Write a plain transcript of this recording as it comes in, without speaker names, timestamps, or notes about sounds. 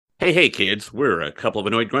Hey, kids, we're a couple of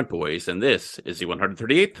annoyed grunt boys, and this is the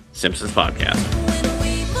 138th Simpsons Podcast. When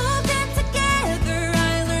we moved in together,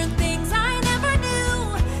 I learned things I never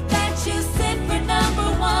knew. That you sit for number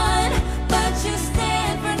one, but you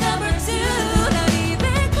stand for number two. Not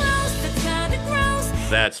even close, that's kind of gross.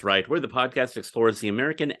 That's right, where the podcast explores the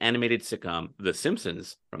American animated sitcom, The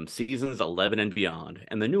Simpsons, from seasons 11 and beyond,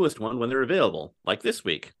 and the newest one when they're available, like this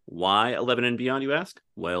week. Why 11 and beyond, you ask?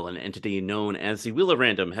 Well, an entity known as the Wheel of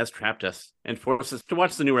Random has trapped us and forced us to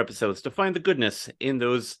watch the newer episodes to find the goodness in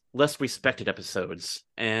those less respected episodes.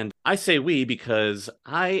 And I say we because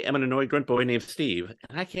I am an annoyed grunt boy named Steve,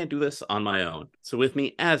 and I can't do this on my own. So with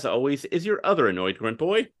me, as always, is your other annoyed grunt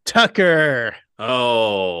boy, Tucker.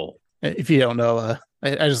 Oh. If you don't know,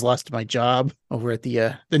 I just lost my job over at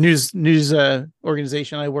the news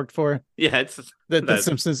organization I worked for. Yeah, it's The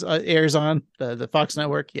Simpsons airs on the Fox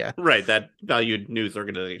network. Yeah, right. That valued news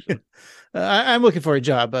organization. I'm looking for a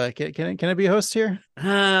job. Can I be a host here?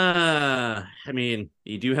 I mean,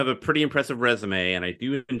 you do have a pretty impressive resume, and I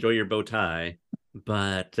do enjoy your bow tie.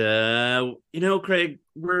 But Craig,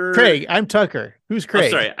 Craig. I'm Tucker. Who's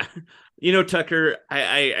Craig? Oh, sorry. Tucker,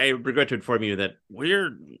 I regret to inform you that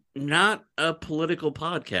we're not a political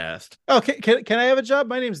podcast. Okay, can I have a job?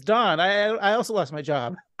 My name's Don. I also lost my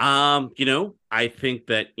job. I think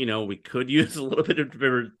that, we could use a little bit of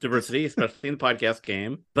diversity, especially in the podcast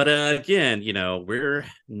game. But again, we're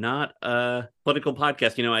not a political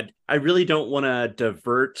podcast. I really don't want to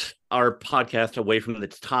divert our podcast away from the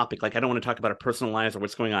topic. Like, I don't want to talk about our personal lives or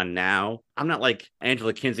what's going on now. I'm not like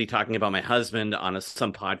Angela Kinsey talking about my husband on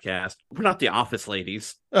some podcast. We're not the Office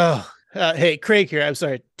ladies. Oh, hey, Craig here. I'm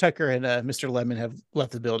sorry. Tucker and Mr. Lemon have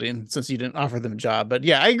left the building since you didn't offer them a job. But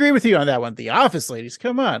yeah, I agree with you on that one. The Office ladies,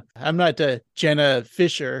 come on. I'm not Jenna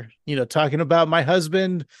Fisher, talking about my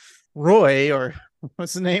husband, Roy, or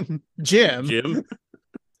what's the name? Jim.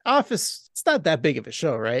 Office, it's not that big of a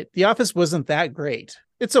show, right? The Office wasn't that great.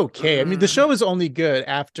 It's okay. I mean, the show is only good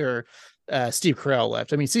after Steve Carell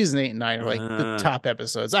left. I mean, season 8 and 9 are like the top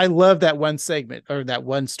episodes. I love that one segment or that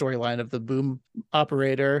one storyline of the boom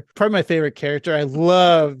operator. Probably my favorite character. I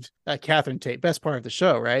loved Catherine Tate. Best part of the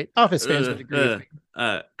show, right? Office fans would agree with me.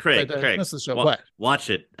 Craig, most of the show, what?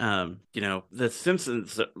 Watch it. The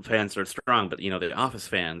Simpsons fans are strong, but the Office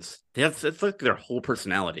fans, it's like their whole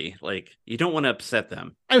personality. Like, you don't want to upset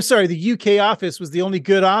them. I'm sorry, the UK Office was the only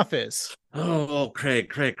good Office. Oh, Craig,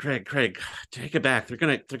 take it back. They're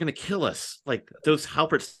gonna kill us. Like, those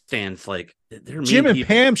Halpert stands, like, they're mean Jim and people.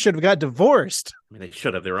 Pam should have got divorced. I mean, they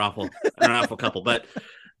should have. They were awful. They're an awful couple, but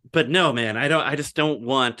no, man, I just don't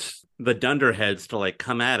want the dunderheads to like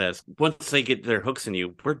come at us. Once they get their hooks in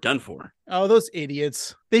you, we're done for. Oh, those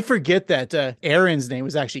idiots. They forget that Aaron's name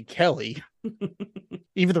was actually Kelly.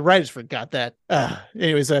 Even the writers forgot that.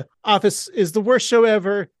 Anyways, Office is the worst show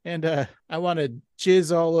ever. And I want to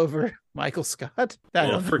jizz all over Michael Scott.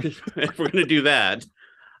 If we're going to do that,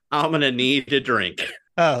 I'm going to need a drink.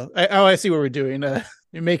 I see what we're doing.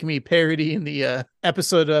 You're making me parody in the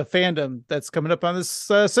episode of fandom that's coming up on this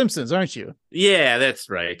Simpsons, aren't you? Yeah, that's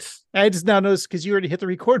right. I just now noticed because you already hit the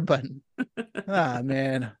record button.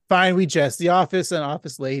 Man. Fine, we jest. The Office and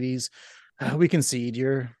Office ladies, we concede.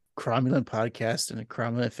 You're a cromulent podcast and a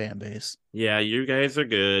cromulent fan base. Yeah, you guys are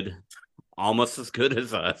good. Almost as good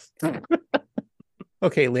as us.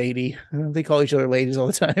 Okay, lady. They call each other ladies all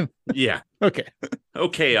the time. Yeah. Okay.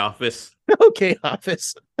 Okay, Office. Okay,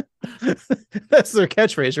 Office. That's their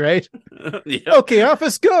catchphrase, right? Yep. Okay,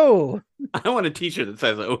 Office, go. I want a t-shirt that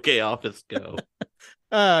says "Okay, Office, go."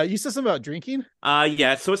 You said something about drinking?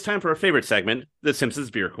 Yeah, so it's time for our favorite segment, the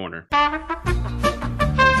Simpsons Beer Corner.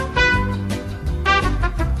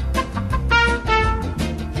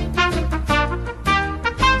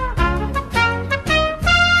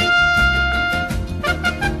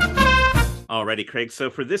 Alrighty, Craig. So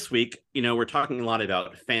for this week, we're talking a lot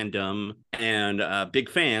about fandom and big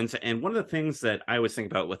fans. And one of the things that I always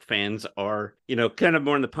think about with fans are, kind of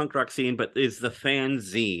more in the punk rock scene, but is the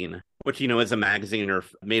fanzine, which, is a magazine or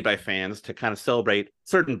made by fans to kind of celebrate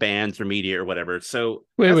certain bands or media or whatever. So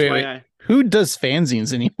wait. Who does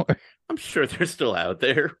fanzines anymore? I'm sure they're still out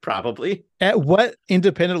there, probably. At what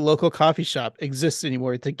independent local coffee shop exists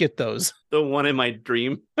anymore to get those? The one in my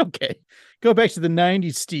dream. Okay. Go back to the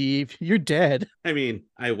 90s, Steve. You're dead. I mean,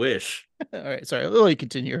 I wish. All right, sorry. I'll let you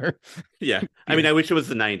continue. Yeah. I mean, I wish it was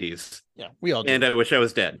the 90s. Yeah, we all do. And I wish I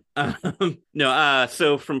was dead.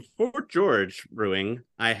 So from Fort George Brewing,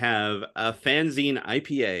 I have a Fanzine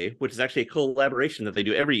IPA, which is actually a collaboration that they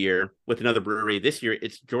do every year with another brewery. This year,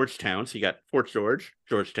 it's Georgetown. So you got Fort George,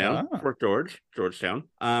 Georgetown, Fort George, Georgetown.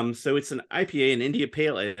 So it's an IPA, an India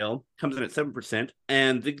Pale Ale, comes in at 7%.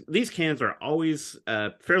 And these cans are always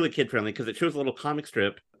fairly kid-friendly because it shows a little comic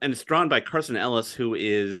strip. And it's drawn by Carson Ellis, who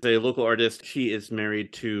is a local artist. She is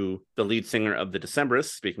married to the lead singer of the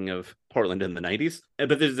Decemberists, speaking of Portland in the 90s.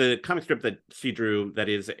 But there's a comic strip that she drew that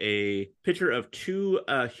is a picture of two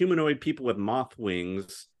humanoid people with moth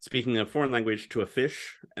wings speaking a foreign language to a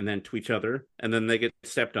fish and then to each other. And then they get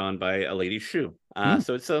stepped on by a lady's shoe.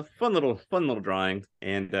 So it's a fun little drawing.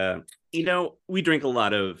 And we drink a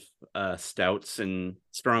lot of stouts and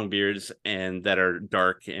strong beers and that are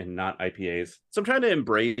dark and not IPAs. So I'm trying to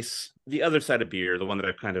embrace the other side of beer, the one that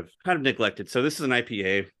I've kind of neglected. So this is an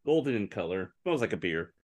IPA, golden in color, smells like a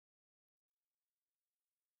beer.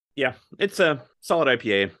 Yeah, it's a solid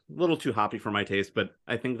IPA, a little too hoppy for my taste, but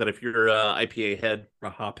I think that if you're a IPA head, or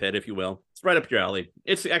a hop head, if you will, it's right up your alley.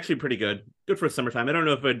 It's actually pretty good. Good for summertime. I don't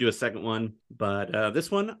know if I'd do a second one, but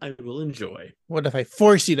this one I will enjoy. What if I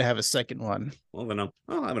force you to have a second one? Well, then I'll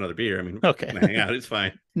have another beer. I mean, okay, hang out. It's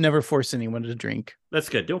fine. Never force anyone to drink. That's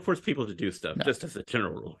good. Don't force people to do stuff, just as a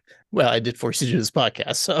general rule. Well, I did force you to do this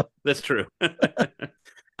podcast, so. That's true.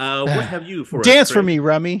 What have you for Dance us, for me,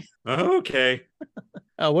 Rummy. Okay.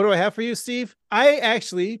 What do I have for you, Steve? I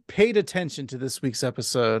actually paid attention to this week's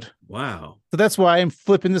episode. Wow. So that's why I'm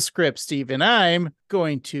flipping the script, Steve, and I'm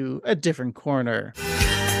going to a different corner.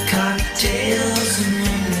 Cocktails and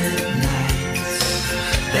moonlit nights,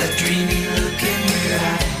 that dreamy look in your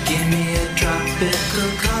eye, give me a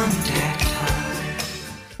tropical contact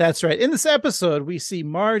high. That's right. In this episode, we see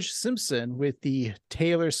Marge Simpson with the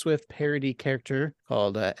Taylor Swift parody character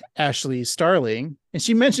called Ashley Starling. And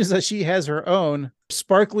she mentions that she has her own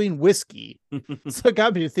sparkling whiskey. So it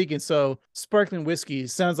got me to thinking, so sparkling whiskey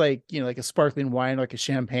sounds like, like a sparkling wine, like a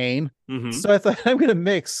champagne. Mm-hmm. So I thought I'm going to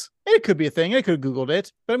mix, and it could be a thing. I could have Googled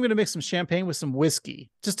it, but I'm going to mix some champagne with some whiskey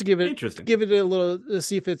just to give it a little,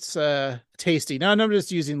 see if it's tasty. Now, I'm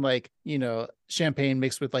just using champagne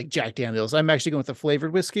mixed with like Jack Daniels. I'm actually going with a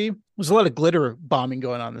flavored whiskey. There's a lot of glitter bombing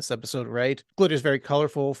going on this episode, right? Glitter is very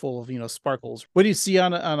colorful, full of, sparkles. What do you see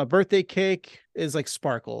on a birthday cake is like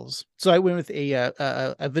sparkles. So I went with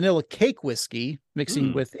a vanilla cake whiskey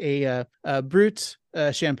mixing with a Brut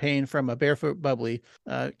champagne from a Barefoot Bubbly.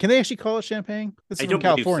 Can they actually call it champagne? This is I from don't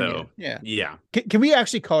California. believe so. Yeah. Can we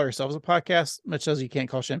actually call ourselves a podcast, much as you can't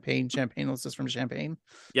call champagne unless it's from Champagne?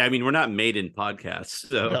 Yeah, I mean, we're not made in podcasts,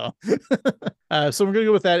 so. No. So we're going to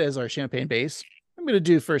go with that as our champagne base. I'm going to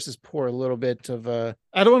do first is pour a little bit of,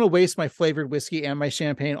 I don't want to waste my flavored whiskey and my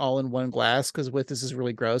champagne all in one glass because this is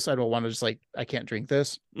really gross. I don't want to just I can't drink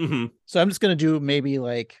this. Mm-hmm. So I'm just going to do maybe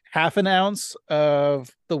like half an ounce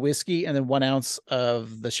of the whiskey and then 1 ounce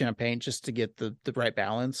of the champagne just to get the right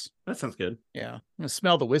balance. That sounds good. Yeah. I'm going to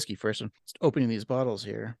smell the whiskey first. I'm just opening these bottles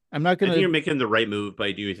here. I'm not going to. I think you're making the right move by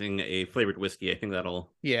using a flavored whiskey. I think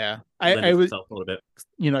that'll. Yeah. I would. A little bit.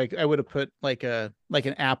 I would have put like an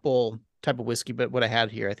apple type of whiskey, but what I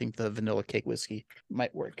had here, I think the vanilla cake whiskey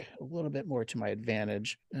might work a little bit more to my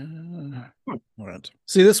advantage. Right.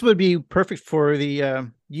 See, this would be perfect for the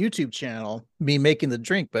YouTube channel, me making the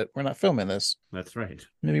drink, but we're not filming this. That's right.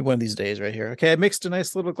 Maybe one of these days right here. Okay, I mixed a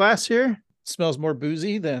nice little glass here. It smells more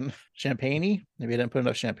boozy than champagne-y. Maybe I didn't put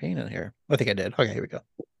enough champagne in here. I think I did. Okay, here we go.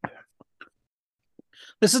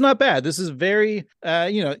 This is not bad. This is very,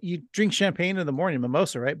 you drink champagne in the morning,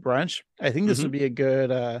 mimosa, right? Brunch. I think this would be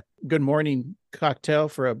a good morning cocktail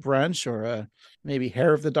for a brunch or maybe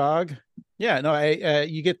hair of the dog. Yeah, no,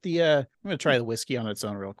 you get the, I'm going to try the whiskey on its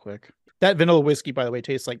own real quick. That vanilla whiskey, by the way,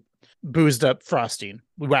 tastes like boozed up frosting.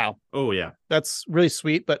 Wow. Oh, yeah. That's really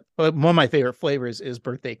sweet. But one of my favorite flavors is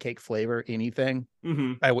birthday cake flavor, anything.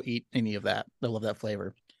 Mm-hmm. I will eat any of that. I love that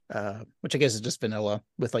flavor. Which I guess is just vanilla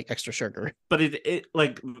with like extra sugar. But it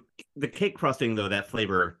like the cake frosting though, that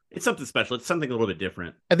flavor, it's something special. It's something a little bit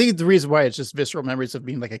different. I think the reason why it's just visceral memories of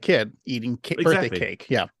being like a kid eating birthday cake.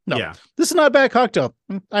 Yeah. No, yeah. This is not a bad cocktail.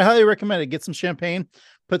 I highly recommend it. Get some champagne,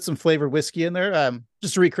 put some flavored whiskey in there.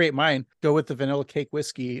 Just to recreate mine, go with the vanilla cake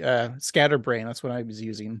whiskey, Scatterbrain. That's what I was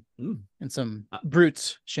using. And some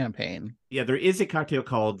Brut champagne. Yeah, there is a cocktail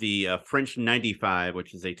called the French 95,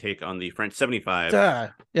 which is a take on the French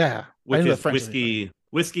 75. Yeah. Which is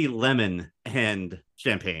whiskey, lemon, and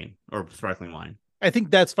champagne or sparkling wine. I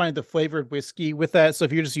think that's fine, the flavored whiskey with that. So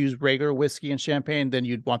if you just use regular whiskey and champagne, then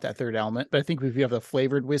you'd want that third element. But I think if you have the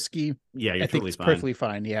flavored whiskey, yeah, you're I think totally it's fine. Perfectly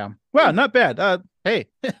fine. Yeah. Wow, not bad. Hey,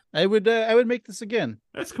 I would make this again.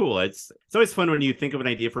 That's cool. It's always fun when you think of an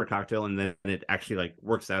idea for a cocktail and then it actually like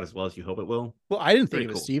works out as well as you hope it will. Well, I didn't think Pretty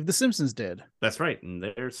of it, cool. Steve. The Simpsons did. That's right, and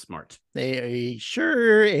they're smart. They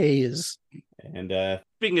sure is. And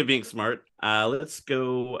speaking of being smart, Let's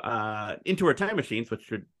go into our time machines,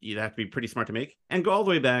 which you'd have to be pretty smart to make, and go all the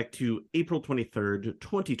way back to April 23rd,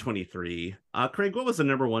 2023. Craig, what was the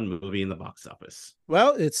number one movie in the box office?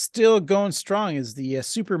 Well, it's still going strong as the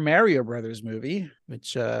Super Mario Brothers movie,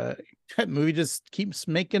 which that movie just keeps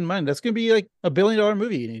making money. That's going to be like $1 billion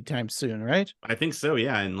movie anytime soon, right? I think so,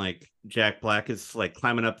 yeah. And like Jack Black is like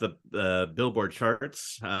climbing up the Billboard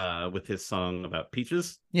charts with his song about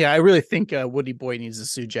peaches. Yeah, I really think Woody Boy needs to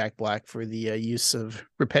sue Jack Black for the use of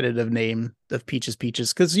repetitive name of Peaches,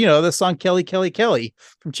 because, the song Kelly, Kelly, Kelly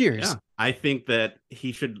from Cheers. Yeah, I think that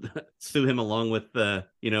he should sue him along with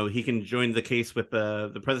he can join the case with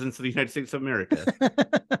the presidents of the United States of America.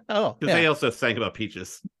 Oh, because they also sang about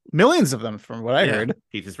peaches. Millions of them, from what I heard.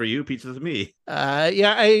 Peaches for you, peaches for me.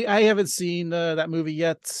 I haven't seen that movie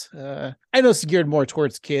yet. I know it's geared more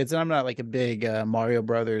towards kids, and I'm not like a big Mario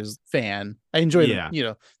Brothers fan. I enjoy them,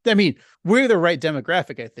 I mean, we're the right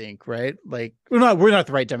demographic, I think, right? Like, we're not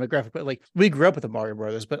the right demographic, but like we grew up with the Mario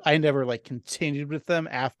Brothers, but I never like continued with them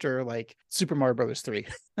after like Super Mario Brothers 3.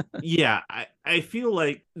 Yeah, I feel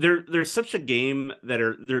like there's such a game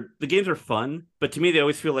that the games are fun, but to me they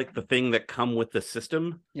always feel like the thing that come with the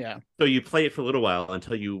system. Yeah. So you play it for a little while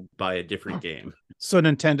until you buy a different game. So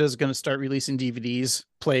Nintendo's going to start releasing DVDs,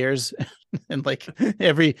 players, and like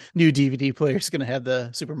every new DVD player is going to have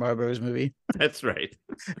the Super Mario Bros. Movie. That's right.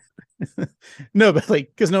 No, but like,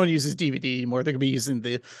 because no one uses DVD anymore, they're going to be using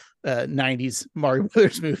the 90s Mario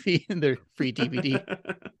Brothers movie in their free DVD.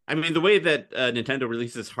 I mean, the way that Nintendo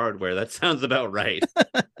releases hardware, that sounds about right.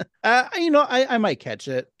 I might catch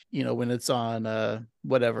it, when it's on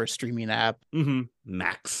whatever streaming app. Mm-hmm.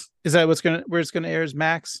 Max. Is that where it's gonna air, is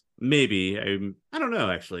Max? Maybe. I don't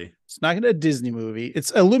know, actually. It's not gonna be a Disney movie.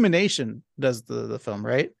 It's Illumination does the film,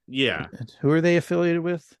 right? Yeah. Who are they affiliated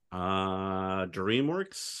with?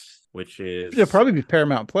 DreamWorks, which is It'll probably be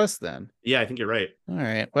Paramount Plus then. Yeah, I think you're right. All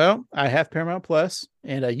right. Well, I have Paramount Plus,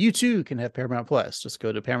 and you too can have Paramount Plus. Just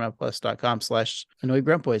go to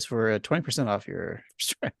paramountplus.com/AnnoyedGruntBoys for 20% off your.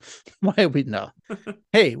 Why we know?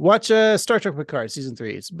 Hey, watch Star Trek Picard season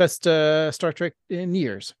 3. It's the best Star Trek in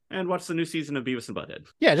years. And watch the new season of Beavis and Butthead.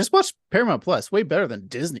 Yeah, just watch Paramount Plus. Way better than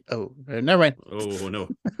Disney. Oh, never mind. Oh no.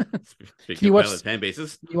 Can you watch fan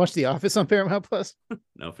bases? You watch The Office on Paramount Plus?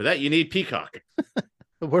 No, for that you need Peacock.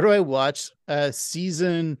 Where do I watch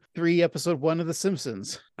season 3, episode 1 of The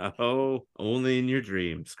Simpsons? Oh, only in your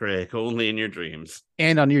dreams, Craig. Only in your dreams.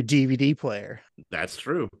 And on your DVD player. That's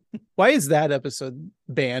true. Why is that episode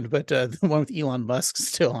banned, but the one with Elon Musk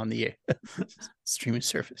still on the streaming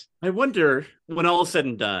service? I wonder, when all is said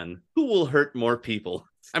and done, who will hurt more people?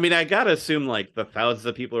 I mean, I gotta assume like the thousands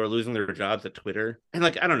of people are losing their jobs at Twitter. And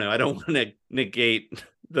like, I don't know, I don't want to negate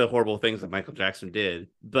the horrible things that Michael Jackson did,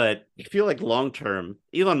 but I feel like long term,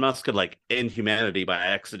 Elon Musk could like end humanity by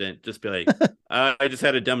accident. Just be like, I just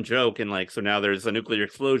had a dumb joke, and like, so now there's a nuclear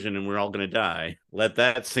explosion and we're all gonna die. Let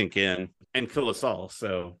that sink in and kill us all.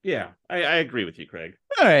 So yeah, I agree with you, Craig.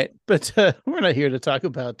 All right, but we're not here to talk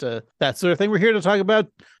about that sort of thing. We're here to talk about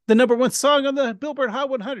the number one song on the Billboard Hot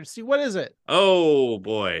 100. See, what is it? Oh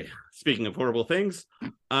boy. Speaking of horrible things,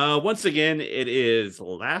 once again, it is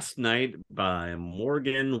Last Night by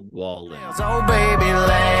Morgan Wallen. Oh baby,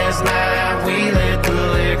 last night we let the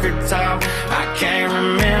liquor talk. I can't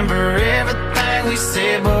remember everything we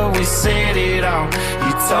said, but we said it all.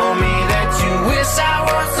 You told me that you wish I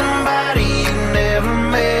was somebody you never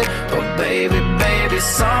met. But baby,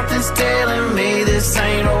 something's telling me this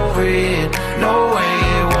ain't over yet. No way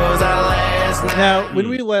it was our last night. Now, when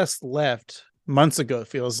we last left months ago, it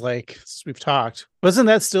feels like, since we've talked, wasn't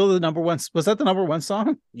that still the number one? Was that the number one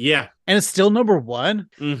song? Yeah. And it's still number one?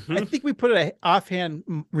 Mm-hmm. I think we put an offhand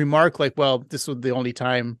remark like, well, this was the only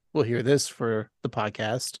time we'll hear this for the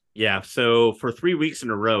podcast. Yeah, so for 3 weeks in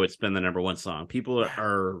a row, it's been the number one song. People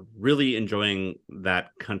are really enjoying that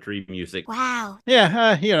country music. Wow.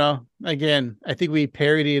 Yeah, again, I think we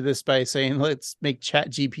parodied this by saying, let's make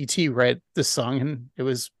Chat GPT write this song, and it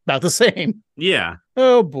was about the same. Yeah.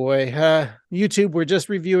 Oh boy. YouTube, we're just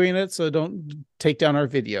reviewing it, so don't take down our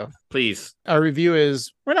video. Please. Our review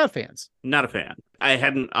is, we're not fans. Not a fan. I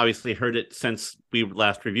hadn't obviously heard it since we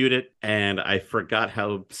last reviewed it, and I forgot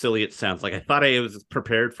how silly it sounds. Like, I thought I was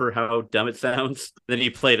prepared for how dumb it sounds. Then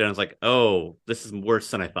you played it, and I was like, oh, this is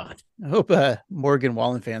worse than I thought. I hope Morgan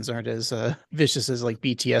Wallen fans aren't as vicious as like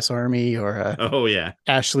BTS Army or oh, yeah.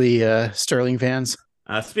 Ashley Sterling fans.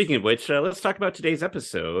 Speaking of which, let's talk about today's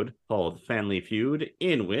episode called Fan-ily Feud,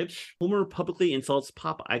 in which Homer publicly insults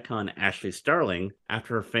pop icon Ashley Starling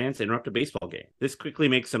after her fans interrupt a baseball game. This quickly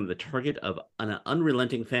makes him the target of an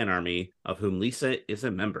unrelenting fan army, of whom Lisa is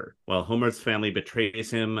a member. While Homer's family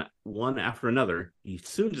betrays him one after another, he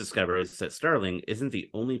soon discovers that Starling isn't the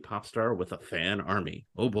only pop star with a fan army.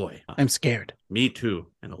 Oh boy. I'm scared. Me too,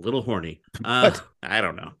 and a little horny. I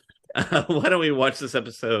don't know. Why don't we watch this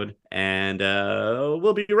episode, and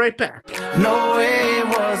we'll be right back. No, it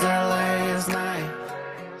wasn't last night.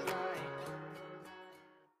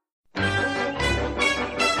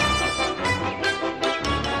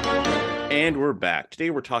 And we're back. Today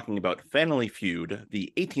we're talking about Fan-ily Feud,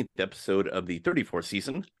 the 18th episode of the 34th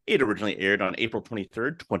season. It originally aired on April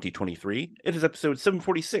 23rd, 2023. It is episode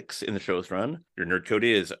 746 in the show's run. Your nerd code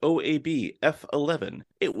is OABF11.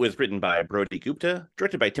 It was written by Brody Gupta,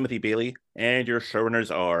 directed by Timothy Bailey, and your showrunners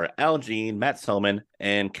are Al Jean, Matt Selman,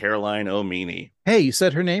 and Caroline O'Meany. Hey, you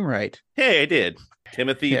said her name right. Hey, I did.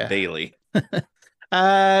 Timothy Bailey.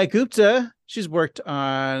 Gupta, she's worked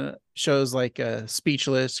on shows like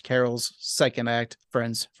Speechless, Carol's Second Act,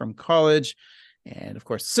 Friends from College, and of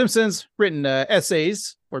course The Simpsons. Written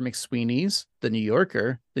essays for McSweeney's, The New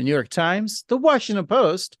Yorker, The New York Times, The Washington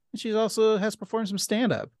Post, and she also has performed some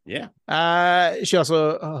stand-up. Yeah. She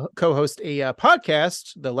also co-hosts a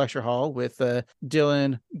podcast, The Lecture Hall, with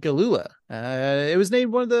Dylan Galula. It was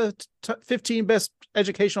named one of the 15 best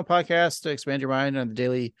educational podcasts to expand your mind on the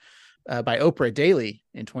daily by Oprah Daily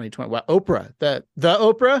in 2020. Wow, Oprah, the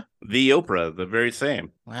Oprah? The Oprah, the very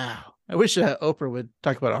same. Wow. I wish Oprah would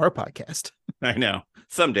talk about our podcast. I know.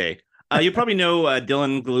 Someday. You probably know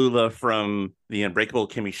Dylan Galula from The Unbreakable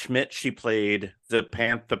Kimmy Schmidt. She played the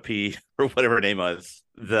Panthapy, or whatever her name was.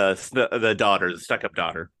 The daughter, the stuck-up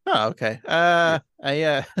daughter. Oh, okay.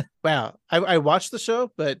 Wow. I watched the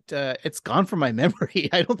show, but it's gone from my memory.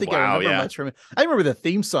 I don't think I remember much from it. I remember the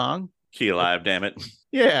theme song. She alive, damn it.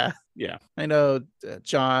 Yeah. Yeah. I know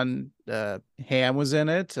John Hamm was in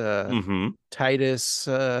it. Titus,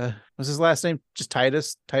 what's his last name? Just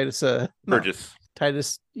Titus. Burgess.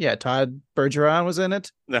 Titus. Yeah. Todd Bergeron was in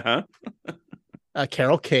it. Uh-huh.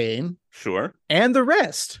 Carol Kane. Sure. And the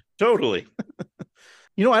rest. Totally.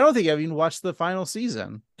 I don't think I've even watched the final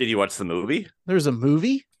season. Did you watch the movie? There's a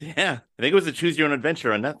movie? Yeah. I think it was a Choose Your Own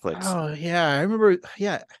Adventure on Netflix. Oh, yeah. I remember.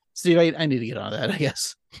 Yeah. Steve, I need to get on that, I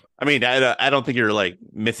guess. I mean, I don't think you're like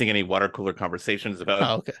missing any water cooler conversations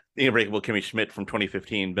about The Unbreakable Kimmy Schmidt from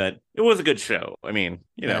 2015, but it was a good show. I mean,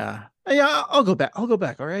 Yeah, I'll go back.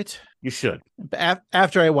 All right. You should.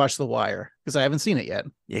 After I watch The Wire, because I haven't seen it yet.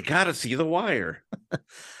 You got to see The Wire.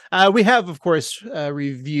 We have, of course,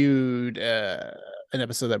 reviewed an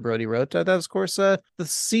episode that Brody wrote. That was, of course, the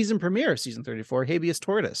season premiere of season 34, Habeas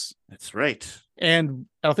Tortoise. That's right. And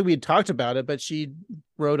I don't think we had talked about it, but she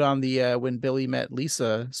wrote on the When Billy Met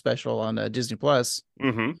Lisa special on Disney Plus.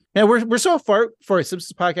 Mm-hmm. Yeah, we're so far for a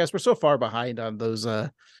Simpsons podcast. We're so far behind on those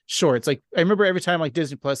shorts. Like I remember every time like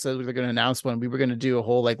Disney Plus said we were going to announce one, we were going to do a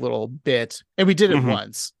whole like little bit, and we did it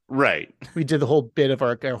once. Right. We did the whole bit of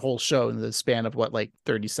our whole show in the span of what, like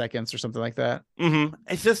 30 seconds or something like that. Mm-hmm.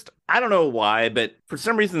 It's just, I don't know why, but for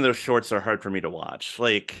some reason those shorts are hard for me to watch.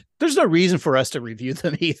 Like, there's no reason for us to review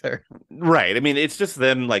them either. Right. I mean, it's just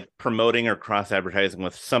them like promoting or cross advertising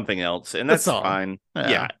with something else, and that's fine.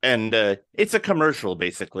 Yeah. And it's a commercial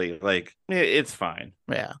basically. Like, it's fine.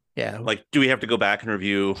 Yeah. Like, do we have to go back and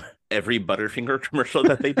review every Butterfinger commercial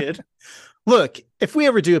that they did? Look, if we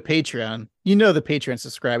ever do a Patreon, the Patreon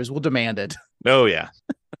subscribers will demand it. Oh, yeah.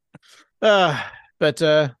 But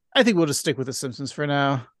I think we'll just stick with The Simpsons for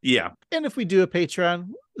now. Yeah. And if we do a Patreon,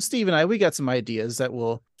 Steve and we got some ideas that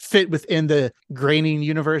will fit within the graining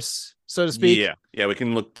universe, so to speak. Yeah, we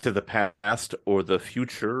can look to the past or the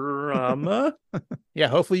future. Yeah,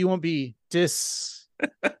 hopefully you won't be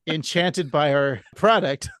disenchanted by our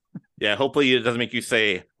product. Yeah, hopefully it doesn't make you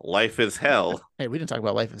say life is hell. Hey, we didn't talk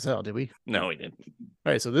about life is hell, did we? No, we didn't.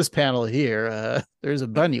 All right, so this panel here, there's a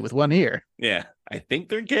bunny with one ear. Yeah, I think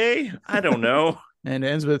they're gay. I don't know. And it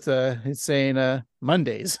ends with it's saying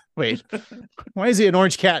Mondays. Wait, why is he an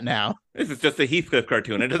orange cat now? This is just a Heathcliff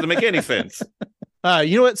cartoon. It doesn't make any sense.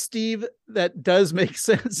 You know what, Steve? That does make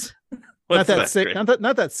sense. Not that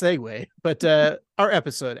segue, but our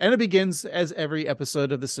episode. And it begins, as every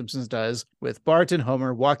episode of The Simpsons does, with Bart and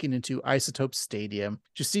Homer walking into Isotope Stadium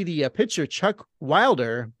to see the pitcher Chuck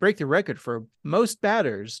Wilder break the record for most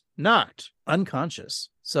batters knocked unconscious.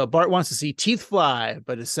 So Bart wants to see teeth fly,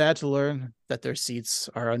 but is sad to learn that their seats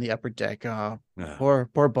are on the upper deck. Oh, poor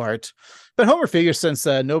Bart. But Homer figures since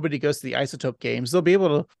nobody goes to the Isotope games, they'll be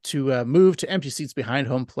able to move to empty seats behind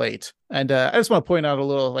home plate. And I just want to point out a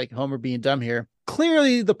little like Homer being dumb here.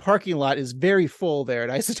 clearly the parking lot is very full there at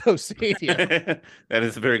Isotope Stadium. That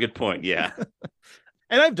is a very good point. Yeah.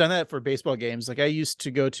 And I've done that for baseball games. Like I used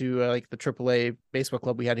to go to like the AAA baseball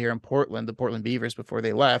club we had here in Portland, the Portland Beavers, before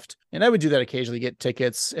they left. And I would do that occasionally, get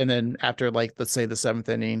tickets. And then after like, let's say the 7th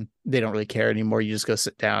inning, they don't really care anymore. You just go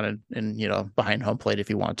sit down and behind home plate if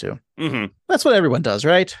you want to. Mm-hmm. That's what everyone does,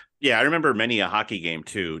 right? Yeah, I remember many a hockey game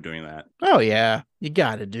too doing that. Oh yeah, you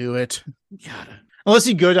got to do it. Gotta. Unless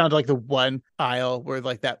you go down to like the one aisle where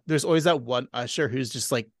like that, there's always that one usher who's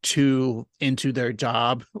just like too into their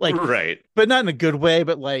job, like, Right. but not in a good way.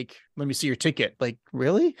 But like, let me see your ticket. Like,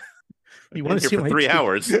 really? You want to see for my 3 ticket?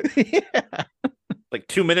 hours? Yeah. Like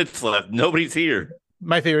 2 minutes left. Nobody's here.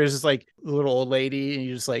 My favorite is just like the little old lady, and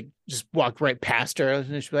you just walk right past her,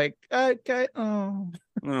 and she's like, "Okay, oh."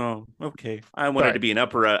 Oh, okay. I wanted to be an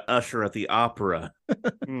opera usher at the opera.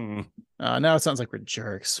 Now it sounds like we're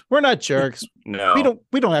jerks. We're not jerks. No.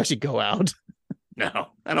 We don't actually go out. No,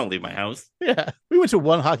 I don't leave my house. Yeah. We went to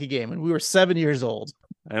one hockey game and we were 7 years old.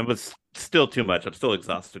 It was still too much. I'm still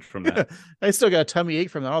exhausted from that. I still got a tummy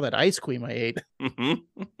ache from all that ice cream I ate.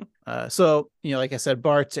 Mm-hmm. So, like I said,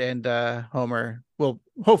 Bart and Homer will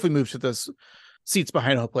hopefully move to those seats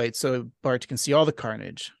behind home plate so Bart can see all the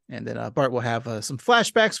carnage. And then Bart will have some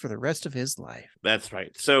flashbacks for the rest of his life. That's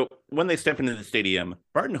right. So when they step into the stadium,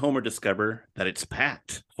 Bart and Homer discover that it's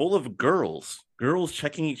packed, full of girls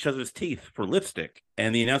checking each other's teeth for lipstick.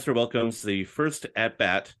 And the announcer welcomes the first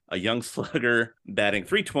at-bat, a young slugger batting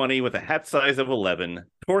 .320 with a hat size of 11,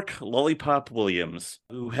 Torque Lollipop Williams,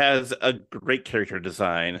 who has a great character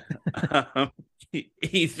design.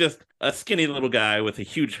 He's just a skinny little guy with a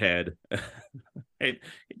huge head.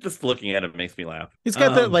 Just looking at him makes me laugh. He's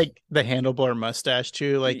got that like the handlebar mustache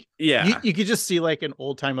too. Like, yeah, you could just see like an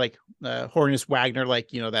old time like Hornus Wagner, like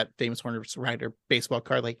that famous Hornus Wagner baseball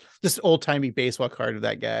card, like just old timey baseball card of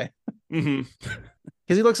that guy. Mm-hmm.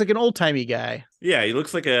 Because he looks like an old timey guy. Yeah, he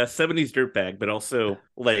looks like a 70s dirtbag, but also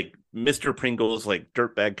like Mr. Pringle's like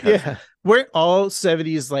dirtbag cousin. Yeah, weren't all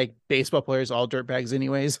 70s like baseball players all dirtbags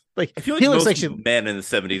anyways? Like I feel like he looks most like men in the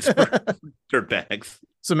 70s were dirtbags.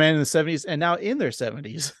 Some man in the 70s and now in their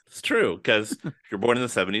 70s. It's true, because if you're born in the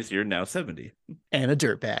 70s, you're now 70. And a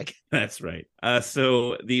dirtbag. That's right.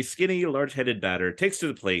 So the skinny, large-headed batter takes to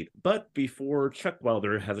the plate, but before Chuck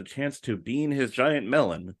Wilder has a chance to bean his giant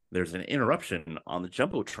melon, there's an interruption on the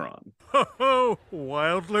Jumbotron. Ho,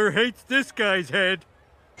 Wilder hates this guy's head.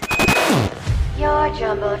 Your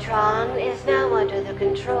Jumbotron is now under the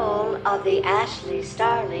control of the Ashley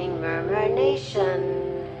Starling Murmur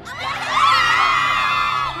Nation.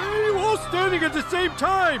 Hey, all standing at the same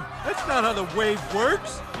time. That's not how the wave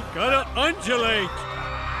works. You gotta undulate.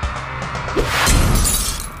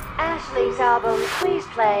 Ashley's album Squeeze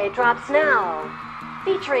Play drops now,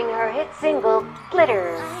 featuring her hit single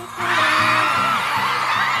Glitter. What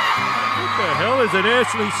the hell is an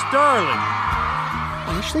Ashley Starling?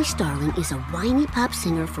 Ashley Starling is a whiny pop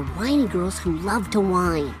singer for whiny girls who love to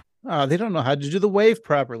whine. They don't know how to do the wave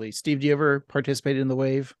properly. Steve, do you ever participate in the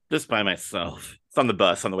wave? Just by myself. It's on the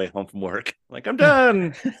bus on the way home from work. Like, I'm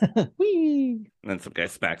done. Whee! And then some guy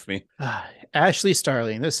smacks me. Ashley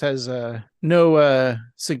Starling. This has no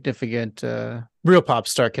significant real pop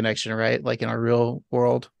star connection, right? Like in our real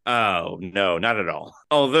world. Oh, no, not at all.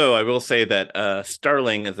 Although I will say that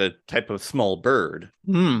starling is a type of small bird.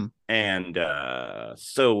 And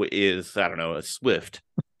so is, I don't know, a swift.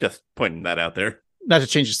 Just pointing that out there. Not to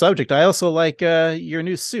change the subject, I also like your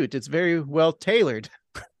new suit. It's very well tailored.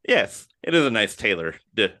 Yes, it is a nice tailored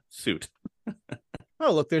suit.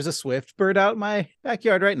 Oh, look, there's a swift bird out in my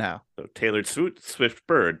backyard right now. So tailored suit, swift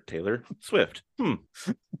bird, Taylor Swift.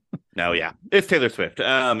 No, yeah, it's Taylor Swift.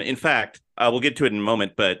 In fact, we'll get to it in a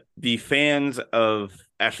moment, but the fans of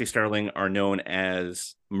Ashley Starling are known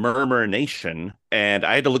as Murmur Nation. And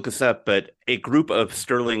I had to look this up, but a group of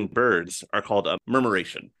sterling birds are called a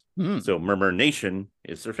murmuration. So Murmur Nation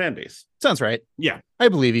is their fan base. Sounds right. Yeah. I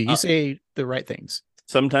believe you. You say the right things.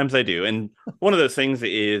 Sometimes I do. And one of those things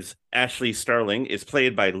is Ashley Starling is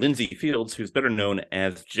played by Lindsay Fields, who's better known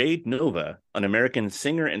as Jade Nova, an American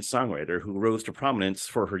singer and songwriter who rose to prominence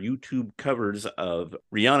for her YouTube covers of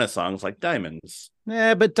Rihanna songs like Diamonds.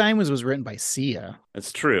 Yeah, but Diamonds was written by Sia.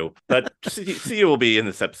 That's true. But Sia will be in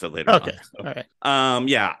this episode later. Okay. On, so. All right.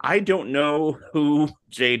 Yeah, I don't know who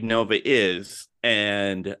Jade Nova is.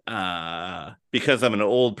 And because I'm an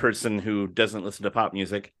old person who doesn't listen to pop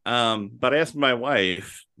music, but I asked my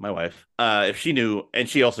wife, if she knew, and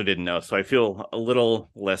she also didn't know. So I feel a little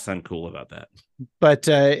less uncool about that. But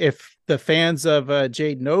if the fans of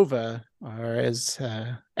Jade Nova are as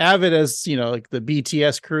avid as, like the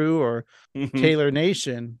BTS crew or Taylor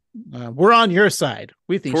Nation, we're on your side.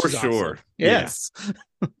 We think For she's sure. awesome. Yes.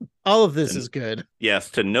 Yeah. All of this is good. Yes,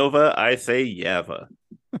 to Nova, I say Yava.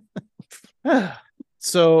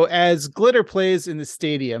 So as Glitter plays in the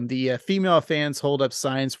stadium, the female fans hold up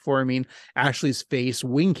signs forming Ashley's face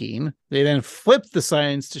winking. They then flip the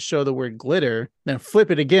signs to show the word glitter, then flip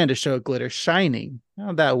it again to show glitter shining.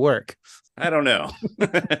 How'd that work? I don't know.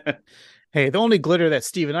 Hey, the only glitter that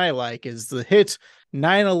Steve and I like is the hit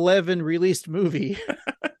 9/11 released movie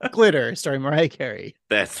Glitter, starring Mariah Carey.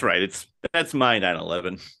 That's right. That's my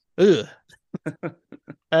 9/11. Ugh.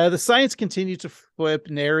 The signs continue to flip,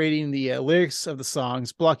 narrating the lyrics of the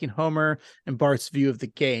songs, blocking Homer and Bart's view of the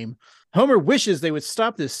game. Homer wishes they would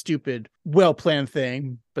stop this stupid, well-planned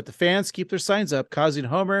thing, but the fans keep their signs up, causing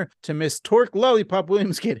Homer to miss Torque Lollipop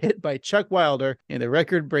Williams get hit by Chuck Wilder in the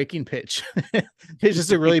record-breaking pitch. It's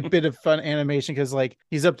just a really bit of fun animation because,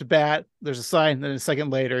 he's up to bat, there's a sign, then a second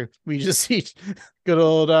later, we just see good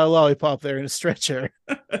old Lollipop there in a stretcher.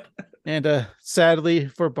 And sadly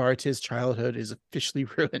for Bart, his childhood is officially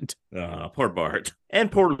ruined. Poor Bart.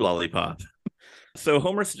 And poor Lollipop. So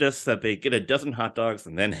Homer suggests that they get a dozen hot dogs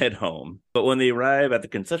and then head home. But when they arrive at the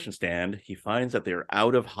concession stand, he finds that they're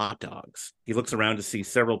out of hot dogs. He looks around to see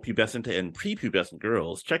several pubescent and prepubescent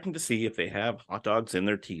girls, checking to see if they have hot dogs in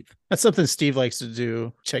their teeth. That's something Steve likes to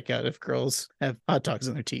do, check out if girls have hot dogs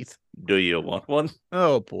in their teeth. Do you want one?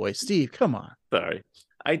 Oh boy, Steve, come on. Sorry.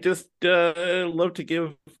 I just love to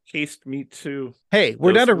give cased meat to... Hey,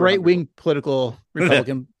 we're not a right-wing political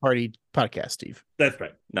Republican Party podcast, Steve. That's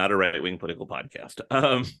right. Not a right-wing political podcast.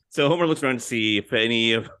 So Homer looks around to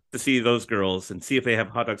see those girls and see if they have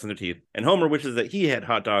hot dogs in their teeth. And Homer wishes that he had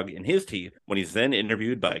hot dog in his teeth when he's then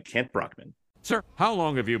interviewed by Kent Brockman. Sir, how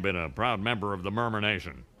long have you been a proud member of the Murmur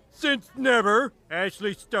Nation? Since never.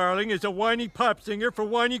 Ashley Starling is a whiny pop singer for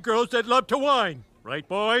whiny girls that love to whine. Right,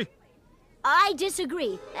 boy? I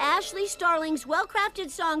disagree. Ashley Starling's well-crafted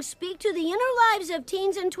songs speak to the inner lives of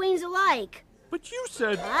teens and tweens alike. But you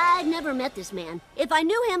said... I've never met this man. If I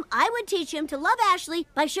knew him, I would teach him to love Ashley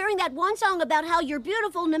by sharing that one song about how you're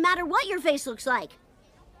beautiful no matter what your face looks like.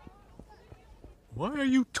 Why are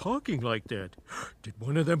you talking like that? Did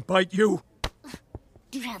one of them bite you?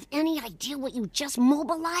 Do you have any idea what you just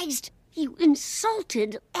mobilized? You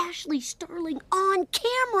insulted Ashley Starling on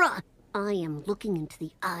camera. I am looking into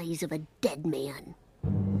the eyes of a dead man.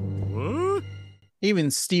 What?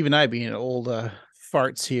 Even Steve and I, being old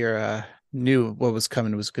farts here, knew what was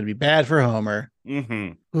coming was going to be bad for Homer.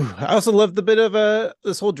 Mm-hmm. I also loved the bit of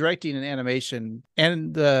this whole directing and animation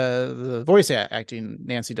and the voice acting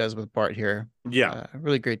Nancy does with Bart here. Yeah.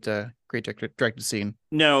 Really great directed scene.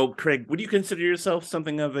 Now, Craig, would you consider yourself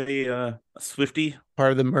something of a Swiftie?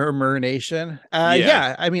 Part of the Murmur Nation.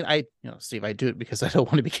 Yeah. I mean, Steve, I do it because I don't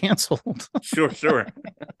want to be canceled. Sure.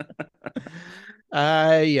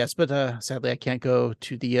 Yes, but sadly I can't go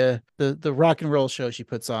to the rock and roll show she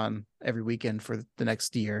puts on every weekend for the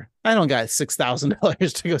next year. I don't got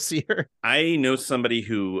 $6,000 to go see her. I know somebody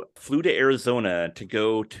who flew to Arizona to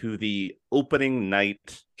go to the opening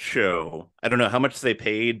night show. I don't know how much they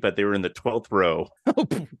paid, but they were in the 12th row.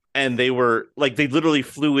 And they literally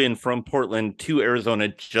flew in from Portland to Arizona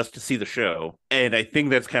just to see the show. And I think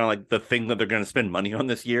that's kind of like the thing that they're going to spend money on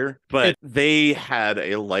this year. But they had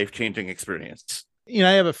a life-changing experience.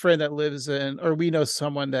 I have a friend that we know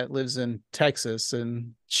someone that lives in Texas,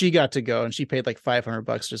 and she got to go and she paid like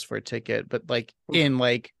 $500 just for a ticket, but in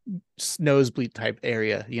nosebleed type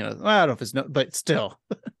area, I don't know if it's but still.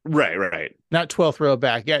 Right. Not 12th row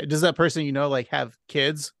back. Yeah. Does that person, have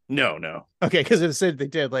kids? No. Okay. Cause it said they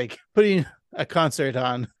did putting a concert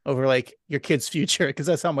on over your kid's future, because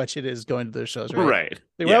that's how much it is going to those shows, right?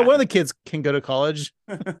 Well, one of the kids can go to college.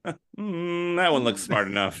 That one looks smart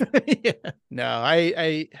enough. Yeah. No,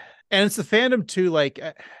 and it's the fandom too.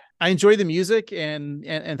 I enjoy the music and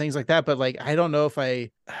things like that, but I don't know if I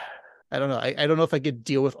don't know. I don't know if I could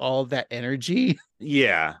deal with all that energy.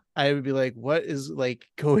 Yeah. I would be like, what is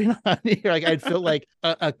going on here? I'd feel like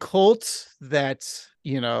a cult that,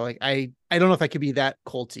 I don't know if I could be that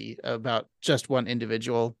culty about just one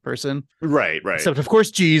individual person. Right. Except of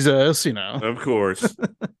course, Jesus, Of course.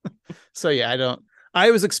 So yeah,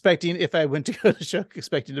 I was expecting, if I went to go to the show,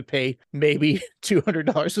 expecting to pay maybe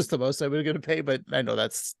 $200 was the most I was going to pay, but I know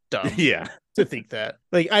that's dumb. Yeah. To think that.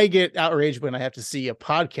 I get outraged when I have to see a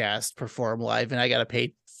podcast perform live and I got to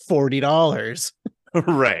pay $40.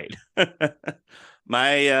 Right.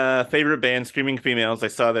 My favorite band, Screaming Females, I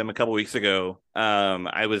saw them a couple weeks ago.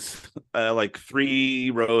 I was like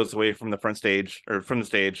 3 rows away from the front stage or from the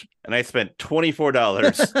stage, and I spent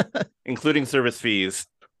 $24, including service fees.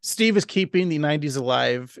 Steve is keeping the 90s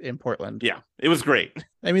alive in Portland. Yeah, it was great.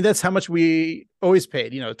 I mean, that's how much we always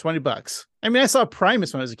paid, $20. I mean, I saw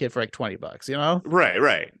Primus when I was a kid for like $20,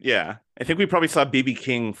 Right. Yeah. I think we probably saw BB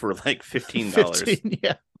King for like $15. 15,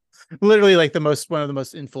 yeah. Literally like one of the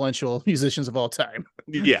most influential musicians of all time.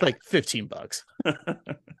 Yeah. Like $15.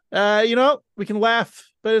 We can laugh,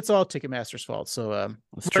 but it's all Ticketmaster's fault. So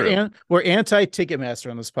we're anti-Ticketmaster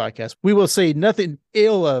on this podcast. We will say nothing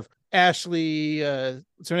ill of Ashley,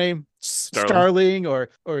 what's her name? Starling or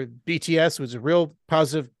BTS, was a real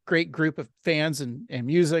positive, great group of fans and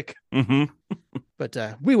music. Mm-hmm. But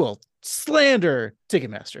we will slander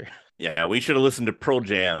Ticketmaster. Yeah, we should have listened to Pearl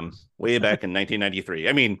Jam way back in 1993.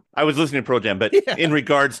 I mean, I was listening to Pearl Jam, but in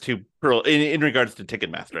regards to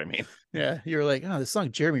Ticketmaster, I mean. Yeah, you were like, oh, this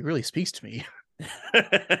song Jeremy really speaks to me.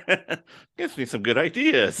 Gives me some good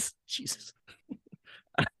ideas. Jesus.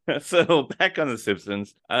 So back on The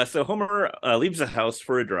Simpsons. So Homer leaves the house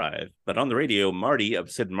for a drive, but on the radio, Marty of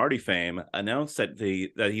Sid and Marty fame announced that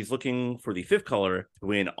he's looking for the 5th caller to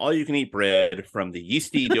win all-you-can-eat bread from the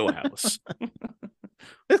Yeasty Dough House.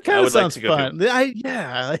 It kind of sounds fun.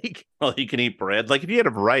 Well, you can eat bread. Like if you had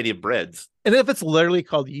a variety of breads. And if it's literally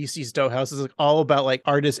called Yeasty's Dough House, it's like all about like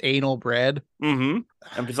artisanal bread. Mm-hmm.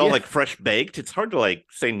 And if it's all like fresh baked, it's hard to like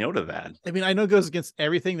say no to that. I mean, I know it goes against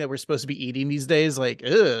everything that we're supposed to be eating these days, like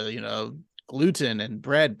gluten and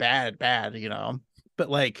bread, bad. But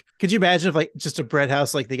like, could you imagine if like just a bread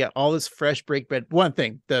house, like they got all this fresh baked bread? One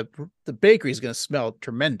thing, the bakery is going to smell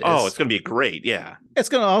tremendous. Oh, it's going to be great. Yeah. It's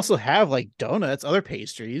going to also have like donuts, other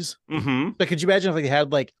pastries. Mm-hmm. But could you imagine if like they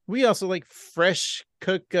had like, we also like fresh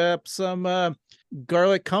cook up some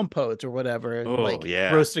garlic compote or whatever. Oh, like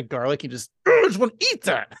yeah. Roasted garlic. You just want to eat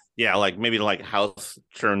that. Yeah, like maybe like house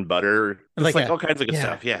churned butter, like all kinds of good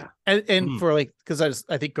stuff. Yeah, and for like, because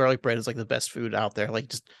I think garlic bread is like the best food out there. Like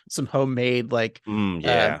just some homemade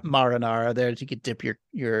marinara there that you could dip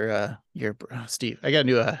your Steve. I got a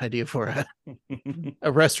new idea for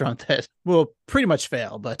a restaurant that will pretty much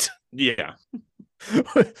fail, but yeah,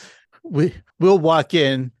 we'll walk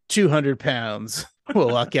in 200 pounds. We'll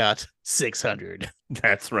walk out 600.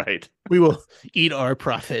 That's right. We will eat our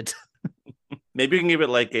profit. Maybe we can give it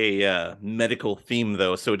like a medical theme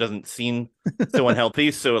though, so it doesn't seem so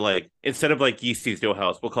unhealthy. So like instead of like Yeasty's Dough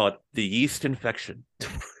House, we'll call it the yeast infection.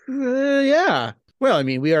 Yeah. Well, I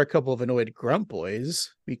mean, we are a couple of annoyed grunt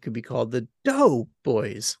boys. We could be called the Dough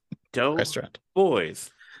Boys. Dough Restaurant. Boys.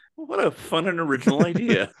 What a fun and original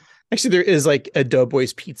idea. Actually, there is like a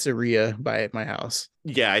Doughboys pizzeria by my house.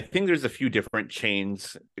 Yeah, I think there's a few different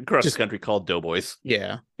chains across the country called Doughboys.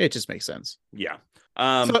 Yeah, it just makes sense. Yeah.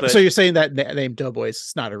 So you're saying that name Doughboys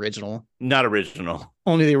is not original? Not original.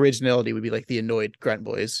 Only the originality would be like the annoyed grunt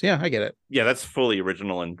boys. Yeah, I get it. Yeah, that's fully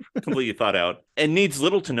original and completely thought out and needs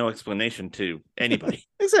little to no explanation to anybody.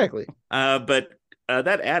 Exactly. But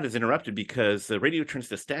that ad is interrupted because the radio turns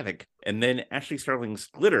to static and then Ashley Starling's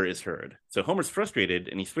Glitter is heard. So Homer's frustrated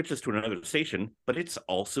and he switches to another station, but it's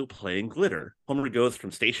also playing Glitter. Homer goes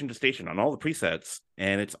from station to station on all the presets,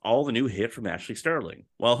 and it's all the new hit from Ashley Starling.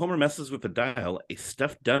 While Homer messes with the dial, a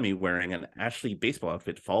stuffed dummy wearing an Ashley baseball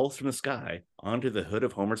outfit falls from the sky onto the hood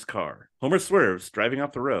of Homer's car. Homer swerves, driving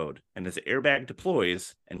off the road, and his airbag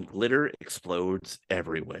deploys, and glitter explodes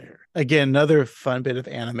everywhere. Again, another fun bit of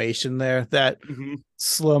animation there. That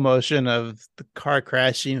slow motion of the car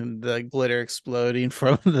crashing and the glitter exploding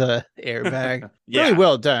from the airbag. Yeah. Really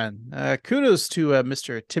well done. Kudos to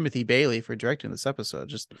Mr. Timothy Bailey for directing this episode.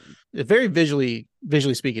 Just very visually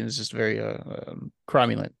speaking, it's just very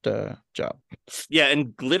cromulent job. Yeah,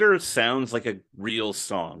 and Glitter sounds like a real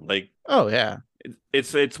song. Like, oh yeah,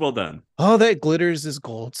 it's well done. All that glitters is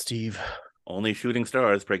gold, Steve. Only shooting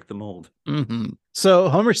stars break the mold. Mm-hmm. So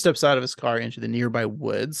Homer steps out of his car into the nearby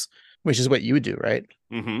woods, which is what you would do, right?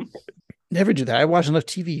 Mm-hmm. Never do that. I watch enough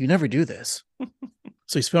TV. You never do this.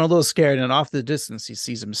 So he's feeling a little scared, and off the distance, he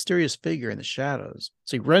sees a mysterious figure in the shadows.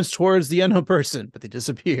 So he runs towards the unknown person, but they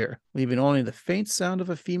disappear, leaving only the faint sound of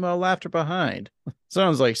a female laughter behind.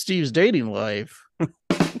 Sounds like Steve's dating life.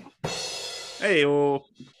 Hey,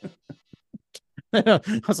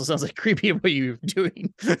 Also sounds like creepy what you're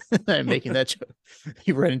doing. I'm making that joke.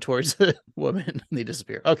 You're running towards a woman and they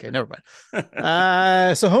disappear. Okay, never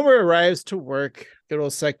mind. So Homer arrives to work, good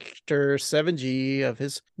old Sector 7G of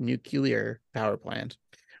his nuclear power plant,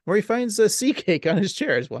 where he finds a sea cake on his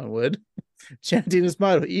chair, as one would, chanting his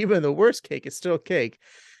motto, even the worst cake is still cake.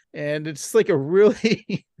 and it's like a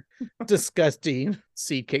really disgusting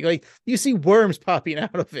seed cake. Like you see worms popping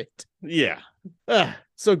out of it. Yeah.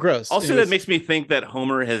 So gross. Also, that makes me think that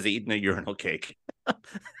Homer has eaten a urinal cake.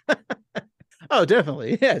 Oh,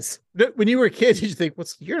 definitely. Yes. When you were a kid, you think,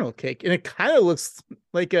 what's urinal cake? And it kind of looks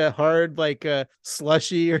like a hard, like a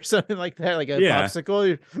slushy or something like that, like a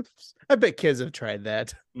popsicle. I bet kids have tried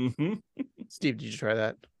that. Mm-hmm. Steve, did you try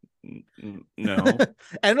that? No.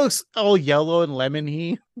 And it looks all yellow and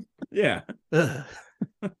lemony. Yeah.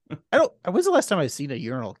 When's the last time I've seen a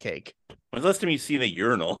urinal cake? When's the last time you've seen a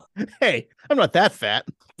urinal? Hey, I'm not that fat.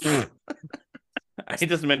 I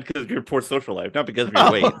just meant because of your poor social life, not because of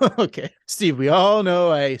your weight. Okay. Steve, we all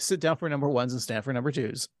know I sit down for number ones and stand for number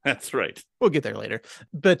twos. That's right. We'll get there later.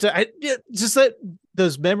 But just that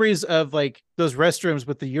those memories of like those restrooms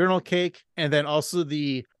with the urinal cake and then also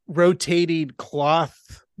the rotating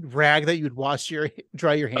cloth rag that you'd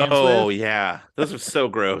dry your hands with. Oh, yeah. Those are so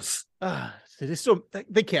gross.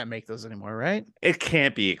 They can't make those anymore, right? It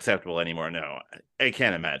can't be acceptable anymore. No, I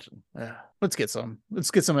can't imagine. Let's get some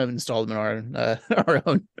installed in our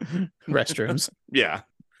own restrooms. Yeah.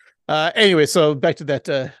 Anyway, so back to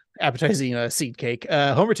that appetizing seed cake.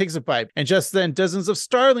 Homer takes a bite, and just then dozens of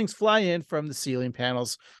starlings fly in from the ceiling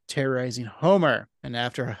panels, terrorizing Homer. And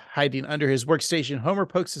after hiding under his workstation, Homer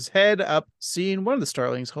pokes his head up, seeing one of the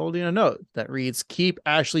starlings holding a note that reads, "Keep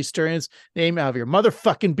Ashley Stern's name out of your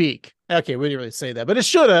motherfucking beak." Okay, we didn't really say that, but it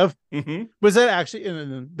should have. Mm-hmm. Was that actually,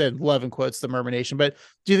 and then Love and quotes the Mermanation, but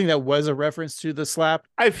do you think that was a reference to the slap?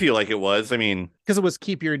 I feel like it was. I mean, because it was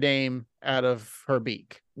 "keep your name out of her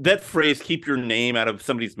beak." That phrase, "keep your name out of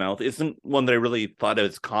somebody's mouth," isn't one that I really thought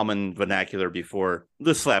as common vernacular before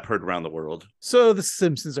the slap heard around the world. So the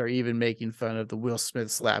Simpsons are even making fun of the Will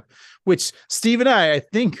Smith slap, which Steve and I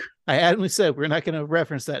think I adamantly said we're not going to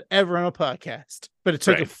reference that ever on a podcast. But it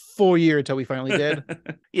took a full year until we finally did.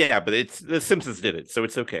 Yeah, but it's the Simpsons did it, so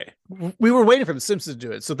it's okay. We were waiting for the Simpsons to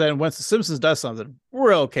do it. So then once the Simpsons does something,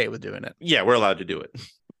 we're okay with doing it. Yeah, we're allowed to do it.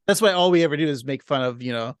 That's why all we ever do is make fun of,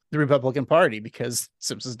 the Republican Party because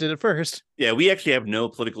Simpsons did it first. Yeah, we actually have no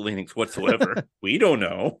political leanings whatsoever. We don't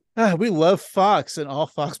know. We love Fox and all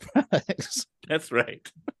Fox products. That's right.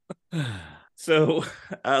 So,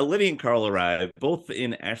 Liddy and Carl arrive, both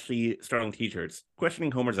in Ashley Starling t-shirts,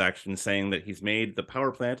 questioning Homer's actions, saying that he's made the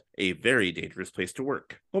power plant a very dangerous place to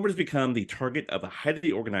work. Homer's become the target of a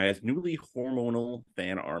highly organized, newly hormonal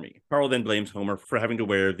fan army. Carl then blames Homer for having to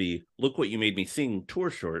wear the "Look What You Made Me Sing"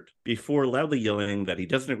 tour short, before loudly yelling that he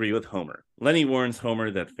doesn't agree with Homer. Lenny warns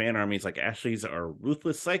Homer that fan armies like Ashley's are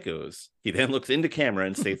ruthless psychos. He then looks into camera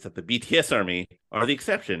and states that the BTS army are the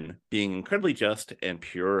exception, being incredibly just and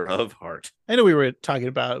pure of heart. I know we were talking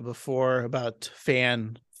about it before, about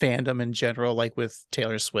fandom in general, like with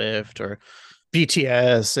Taylor Swift or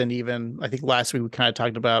BTS, and even I think last week we kind of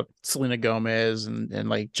talked about Selena Gomez and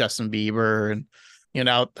like Justin Bieber, and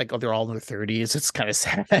like they're all in their 30s. It's kind of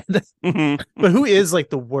sad. Mm-hmm. But who is like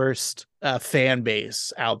the worst fan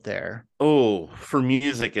base out there? Oh, for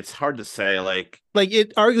music, it's hard to say. Like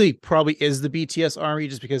it arguably probably is the BTS army,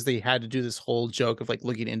 just because they had to do this whole joke of like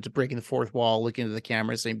looking into breaking the fourth wall, looking into the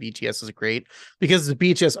camera, saying BTS is great, because the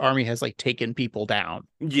BTS army has like taken people down.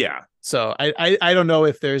 Yeah. So I don't know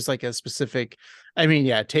if there's like a specific. I mean,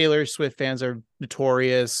 yeah, Taylor Swift fans are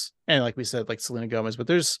notorious, and like we said, like Selena Gomez, but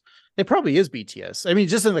it probably is BTS. I mean,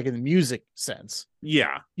 just in like in the music sense.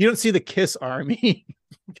 Yeah. You don't see the Kiss army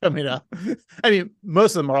coming up. I mean,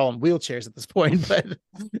 most of them are all in wheelchairs at this point,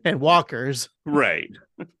 and walkers. Right.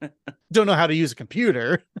 Don't know how to use a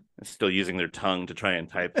computer. Still using their tongue to try and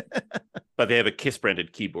type. But they have a Kiss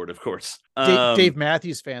branded keyboard, of course. Dave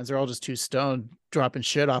Matthews fans are all just too stoned, dropping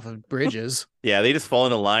shit off of bridges. Yeah, they just fall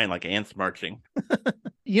into line like ants marching.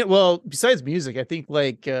 Yeah, well, besides music, I think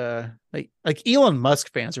like Elon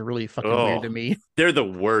Musk fans are really fucking weird to me. They're the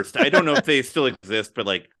worst. I don't know if they still exist, but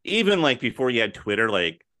like even like before you had Twitter,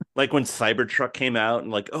 like when Cybertruck came out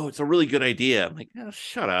and like, oh, it's a really good idea. I'm like, oh,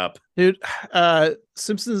 shut up. Dude,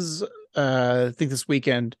 Simpsons, I think this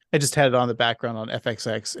weekend I just had it on the background on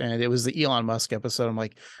FXX, and it was the Elon Musk episode. I'm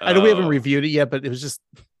like, I know we haven't reviewed it yet, but I was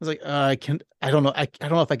like, I don't know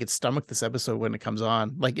if I could stomach this episode when it comes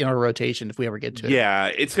on, like in our rotation, if we ever get to it. Yeah,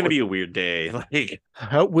 it's gonna be a weird day. Like,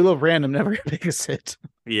 Wheel of Random never makes it.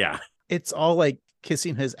 Yeah, it's all like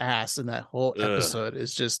kissing his ass in that whole episode.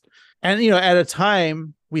 Is just, and at a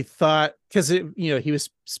time we thought, because he was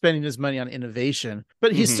spending his money on innovation,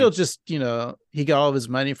 but he's still just he got all of his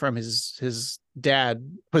money from his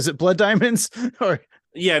dad. Was it Blood Diamonds or?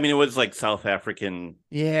 Yeah, I mean, it was like South African.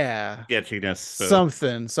 Yeah. Sketchiness. So.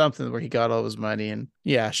 Something where he got all his money, and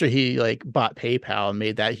yeah, sure, he like bought PayPal and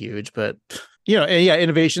made that huge, but And yeah,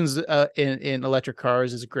 innovations in electric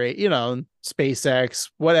cars is great. SpaceX,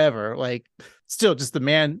 whatever. Like, still, just the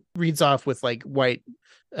man reads off with like white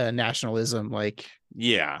nationalism, like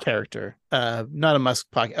Yeah. character. Not a Musk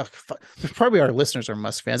podcast. Probably our listeners are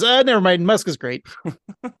Musk fans. Never mind. Musk is great.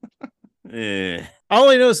 All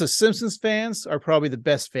I know is the Simpsons fans are probably the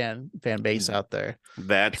best fan base out there.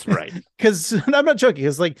 That's right. Because I'm not joking.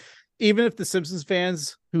 Because like, even if the Simpsons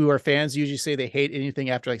fans who are fans usually say they hate anything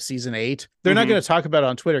after like season 8, they're not going to talk about it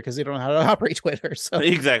on Twitter because they don't know how to operate Twitter. So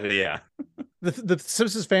Exactly. Yeah. the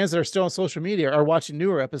Simpsons fans that are still on social media are watching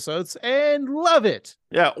newer episodes and love it.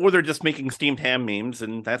 Yeah. Or they're just making steamed ham memes,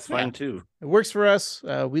 and that's fine too. It works for us.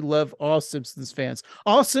 We love all Simpsons fans.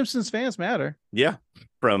 All Simpsons fans matter. Yeah.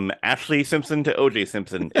 From Ashley Simpson to OJ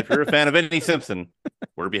Simpson. If you're a fan of any Simpson,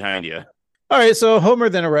 we're behind you. All right, so Homer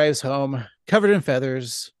then arrives home, covered in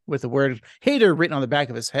feathers, with the word hater written on the back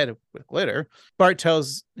of his head with glitter. Bart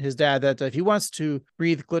tells his dad that if he wants to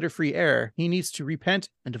breathe glitter-free air, he needs to repent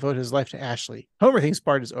and devote his life to Ashley. Homer thinks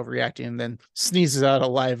Bart is overreacting and then sneezes out a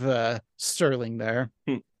live Sterling there.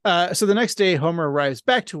 So the next day, Homer arrives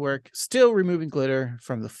back to work, still removing glitter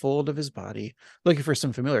from the fold of his body. Looking for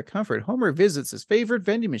some familiar comfort, Homer visits his favorite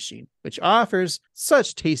vending machine, which offers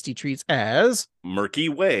such tasty treats as Murky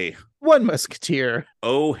Way. One Musketeer,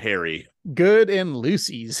 Oh, Harry. Good and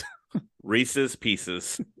Lucy's. Reese's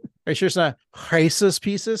Pieces. Are you sure it's not Reese's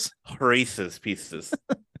Pieces? Reese's Pieces.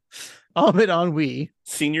 Almond Ennui,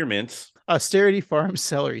 Senior Mints. Austerity Farm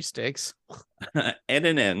Celery Sticks,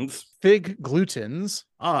 N&N's. Fig Glutens,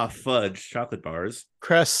 Fudge chocolate bars.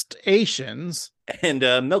 Crustaceans. And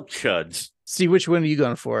Milk Chuds. See, which one are you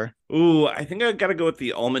going for? Ooh, I think I gotta go with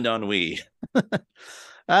the Almond Ennui.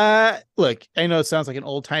 Look, I know it sounds like an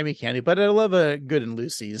old-timey candy, but I love a Good and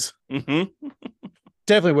Lucy's. Mm-hmm.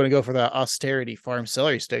 Definitely wouldn't go for the Austerity Farm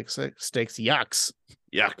Celery Sticks. Yucks.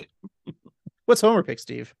 Yuck. What's Homer pick,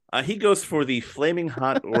 Steve? He goes for the Flaming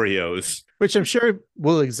Hot Oreos. Which I'm sure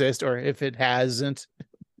will exist, or if it hasn't.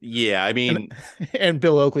 Yeah, I mean... And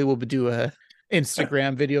Bill Oakley will do a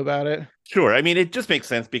Instagram video about it. Sure. I mean, it just makes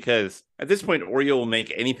sense because at this point, Oreo will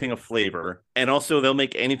make anything a flavor, and also they'll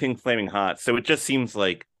make anything flaming hot. So it just seems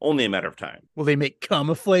like only a matter of time. Will they make cum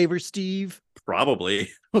a flavor, Steve? Probably.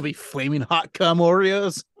 Will be flaming hot cum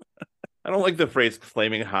Oreos? I don't like the phrase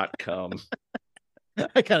flaming hot cum.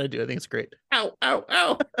 I kind of do. I think it's great. Ow, ow,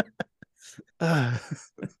 ow.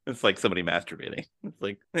 It's like somebody masturbating. It's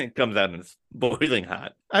like it comes out and it's boiling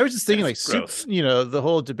hot. I was just thinking, That's like, gross. the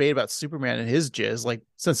whole debate about Superman and his jizz. Like,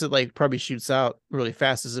 since it like probably shoots out really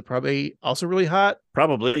fast, is it probably also really hot?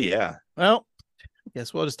 Probably, yeah. Well,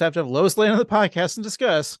 guess we'll just have to have Lois Lane on the podcast and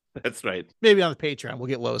discuss. That's right. Maybe on the Patreon we'll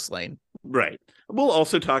get Lois Lane. Right. We'll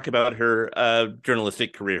also talk about her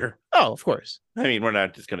journalistic career. Oh, of course. I mean, we're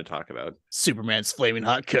not just going to talk about Superman's flaming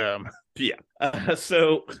hot cum. Yeah.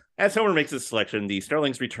 So as Homer makes his selection, the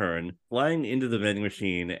Starlings return, flying into the vending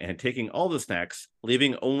machine and taking all the snacks,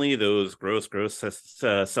 leaving only those gross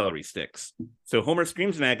celery sticks. So Homer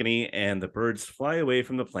screams in agony, and the birds fly away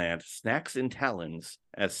from the plant, snacks in talons,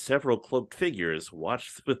 as several cloaked figures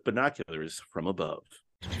watch with binoculars from above.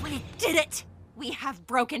 We did it! We have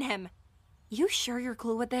broken him. You sure you're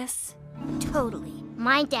cool with this? Totally.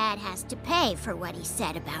 My dad has to pay for what he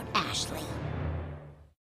said about Ashley.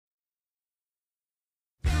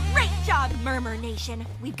 Great job, Murmur Nation.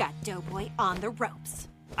 We've got Doughboy on the ropes.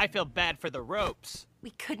 I feel bad for the ropes. We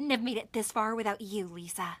couldn't have made it this far without you,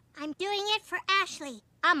 Lisa. I'm doing it for Ashley.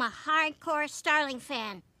 I'm a hardcore Starling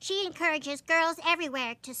fan. She encourages girls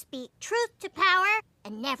everywhere to speak truth to power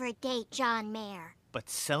and never date John Mayer. But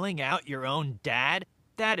selling out your own dad?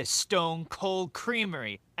 That is stone cold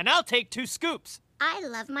creamery, and I'll take 2 scoops. I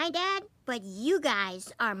love my dad, but you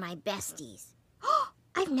guys are my besties.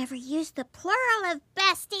 I've never used the plural of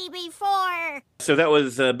bestie before. So that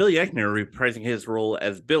was Billy Eichner reprising his role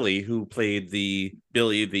as Billy, who played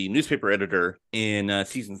Billy, the newspaper editor, in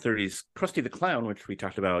season 30's Krusty the Clown, which we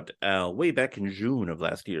talked about way back in June of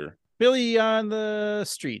last year. Billy on the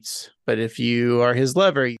streets. But if you are his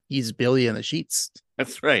lover, he's Billy in the sheets.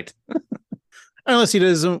 That's right. Unless he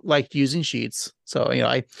doesn't like using sheets. So,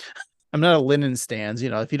 I'm not a linen stands.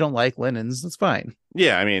 If you don't like linens, that's fine.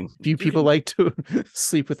 Yeah, I mean, if you people like to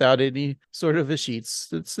sleep without any sort of a sheets,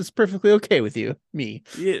 it's perfectly okay with you. Me.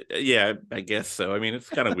 Yeah, I guess so. I mean, it's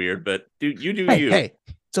kind of weird, but you do you. Hey,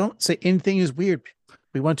 don't say anything is weird.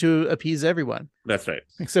 We want to appease everyone. That's right.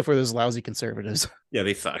 Except for those lousy conservatives. Yeah,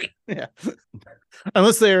 they suck. Yeah.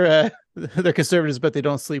 Unless they're conservatives, but they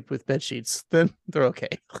don't sleep with bed sheets, then they're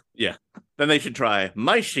okay. Yeah. Then they should try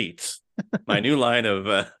My Sheets, my new line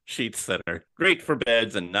of sheets that are great for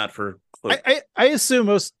beds and not for I assume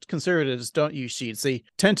most conservatives don't use sheets. They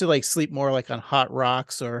tend to like sleep more like on hot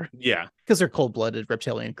rocks or Yeah. because they're cold-blooded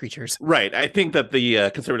reptilian creatures. Right. I think that the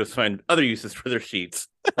conservatives find other uses for their sheets.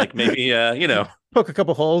 Like maybe, Poke a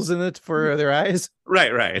couple holes in it for their eyes.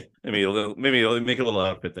 Right. Maybe they'll make a little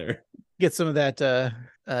outfit there. Get some of that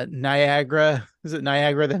Niagara. Is it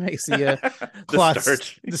Niagara that makes the cloth,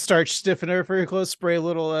 the starch stiffener for your clothes? Spray a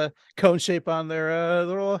little cone shape on their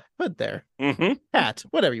little hood there. Mm-hmm. Hat,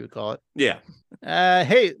 whatever you would call it. Yeah.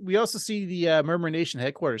 Hey, we also see the Murmur Nation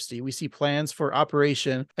headquarters, Steve. We see plans for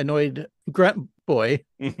Operation Annoyed Grunt Boy.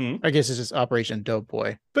 Mm-hmm. I guess it's just Operation Dope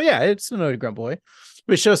Boy. But yeah, it's Annoyed Grunt Boy.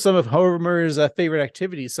 We show some of Homer's favorite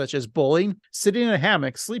activities, such as bowling, sitting in a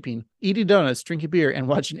hammock, sleeping, eating donuts, drinking beer, and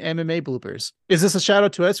watching MMA bloopers. Is this a shout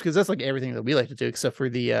out to us? Because that's like everything that we like to do, except for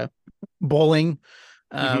the bowling.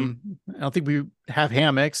 I don't think we have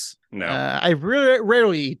hammocks. No. I really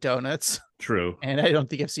rarely eat donuts. True. And I don't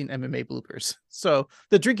think I've seen MMA bloopers. So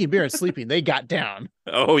the drinking beer and sleeping, they got down.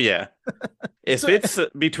 Oh, yeah. If it's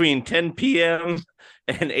between 10 p.m.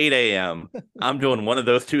 and 8 a.m., I'm doing one of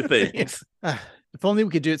those two things. If only we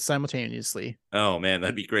could do it simultaneously. Oh, man,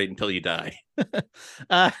 that'd be great until you die.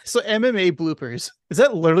 So MMA bloopers. Is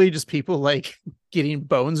that literally just people like getting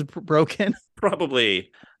bones broken?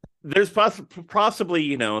 Probably. There's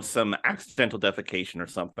possibly, some accidental defecation or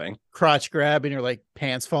something. Crotch grabbing or like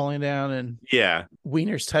pants falling down and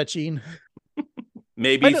wieners touching.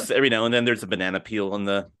 Maybe every now and then there's a banana peel on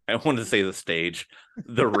I wanted to say the stage,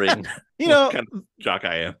 the ring. What kind of jock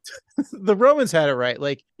I am. The Romans had it right.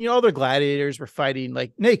 Like, all their gladiators were fighting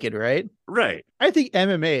like naked, right? Right. I think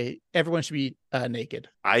MMA, everyone should be naked.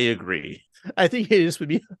 I agree. I think it just would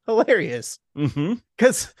be hilarious. Mm-hmm.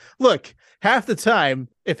 Because look, half the time,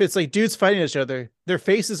 if it's like dudes fighting each other, their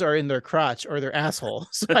faces are in their crotch or their asshole.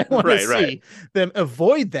 So I want to see them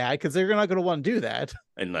avoid that because they're not going to want to do that.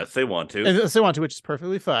 Unless they want to. Unless they want to, which is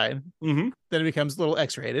perfectly fine. Mm-hmm. Then it becomes a little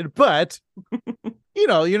X-rated. But,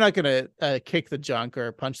 you're not going to kick the junk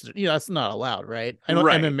or punch the... that's not allowed, right? I know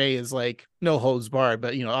MMA is like no holds barred,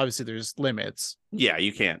 but, obviously there's limits. Yeah,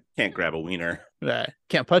 you can't grab a wiener.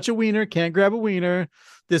 Can't punch a wiener, can't grab a wiener.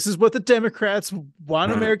 This is what the Democrats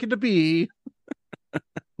want America to be.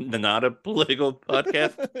 Not a political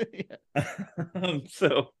podcast.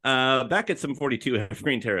 So back at 742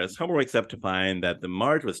 Evergreen Terrace, Homer wakes up to find that the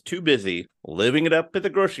Marge was too busy living it up at the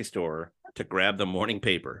grocery store to grab the morning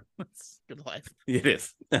paper. That's good life. It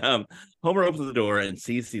is. Homer opens the door and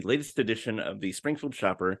sees the latest edition of the Springfield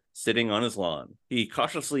Shopper sitting on his lawn. He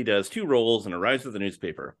cautiously does 2 rolls and arrives at the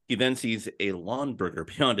newspaper. He then sees a lawn burger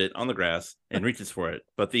beyond it on the grass and reaches for it.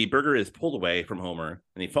 But the burger is pulled away from Homer,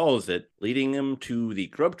 and he follows it, leading him to the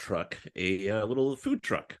grub truck, a little food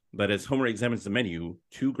truck. But as Homer examines the menu,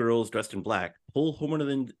 2 girls dressed in black pull Homer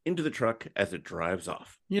into the truck as it drives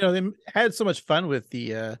off. They had so much fun with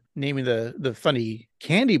the naming the funny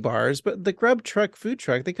candy bars, but the grub truck food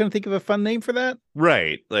truck, they couldn't think of a fun name for that?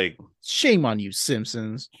 Right. Like, shame on you,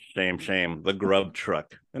 Simpsons. Shame. The grub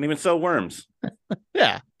truck. Don't even sell worms.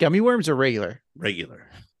 Yeah. Gummy worms are regular. Regular.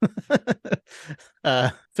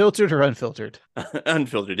 Filtered or unfiltered?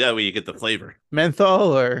 Unfiltered. That way you get the flavor.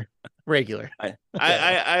 Menthol or regular?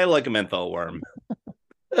 I like a menthol worm.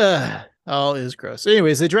 All is gross.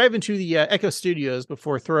 Anyways, they drive into the Echo Studios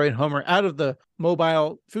before throwing Homer out of the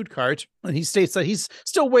mobile food cart, and he states that he's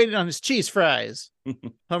still waiting on his cheese fries.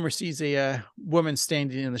 Homer sees a woman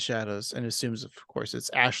standing in the shadows and assumes, of course,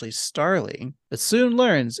 it's Ashley Starling, but soon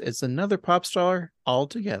learns it's another pop star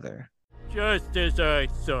altogether. Just as I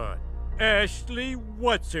thought. Ashley,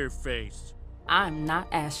 what's her face? I'm not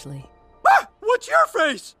Ashley. Ah! What's your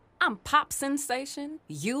face? I'm pop sensation,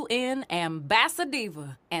 UN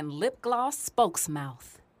ambassador, and lip gloss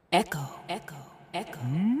spokesmouth. Echo.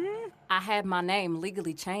 I had my name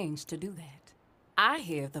legally changed to do that. I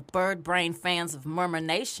hear the bird brain fans of Murmur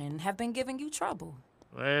Nation have been giving you trouble.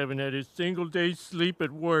 I haven't had a single day's sleep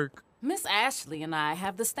at work. Miss Ashley and I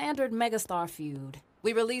have the standard megastar feud.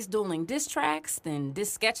 We release dueling diss tracks, then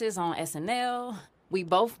diss sketches on SNL. We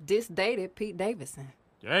both diss-dated Pete Davidson.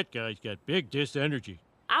 That guy's got big diss energy.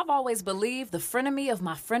 I've always believed the frenemy of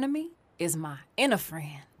my frenemy is my inner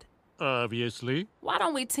friend. Obviously. Why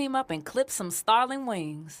don't we team up and clip some starling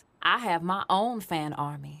wings? I have my own fan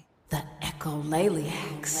army, the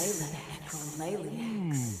Echolaliacs.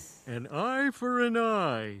 An eye for an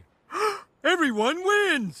eye. Everyone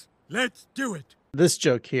wins! Let's do it. This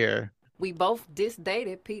joke here. We both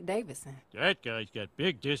diss-dated Pete Davidson. That guy's got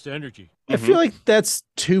big diss energy. I feel like that's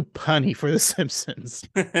too punny for The Simpsons.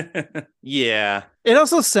 Yeah. It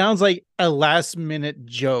also sounds like a last-minute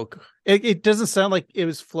joke. It doesn't sound like it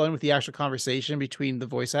was flowing with the actual conversation between the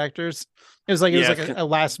voice actors. It was Yeah, like a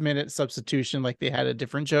last minute substitution. Like they had a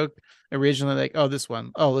different joke originally. Like, oh, this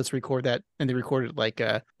one. Oh, let's record that, and they recorded like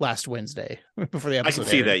last Wednesday before the I episode. can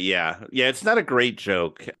see aired. that. Yeah. It's not a great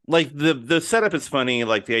joke. Like the setup is funny.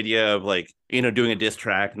 Like the idea of like, doing a diss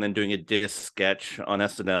track and then doing a diss sketch on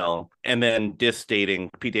SNL and then diss dating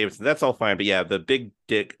Pete Davidson. That's all fine. But yeah, the big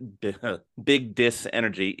diss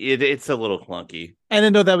energy. It's a little clunky. I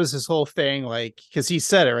didn't know that was his whole thing. Like, because he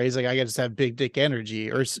said it, right? He's like, I just have big dick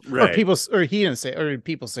energy, or Right. people, or he didn't say, or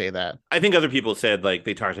people say that. I think other people said like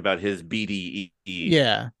they talked about his BDE.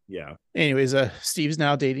 Yeah. Yeah. Anyways, Steve's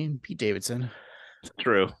now dating Pete Davidson.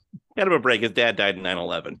 True. Had him a break. His dad died in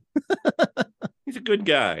 9/11. He's a good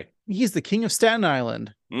guy. He's the king of Staten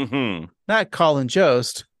Island. Mm-hmm. Not Colin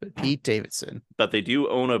Jost, but Pete Davidson. But they do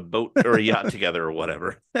own a boat or a yacht together or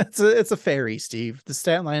whatever. It's a ferry, Steve. The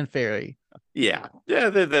Staten Island ferry. Yeah. Yeah.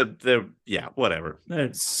 Yeah. Whatever.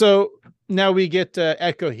 So now we get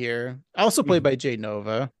Echo here, also played by Jay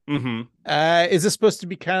Nova. Mm-hmm. Is this supposed to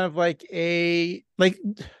be kind of like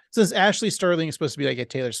since Ashley Starling is supposed to be like a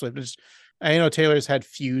Taylor Swift? I know Taylor's had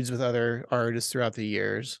feuds with other artists throughout the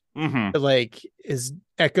years. Mm-hmm. But like, is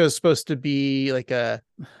Echo supposed to be like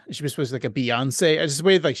she was supposed to be like a Beyonce? Just the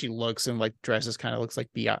way like she looks and like dresses kind of looks like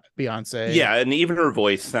Beyonce. Yeah, and even her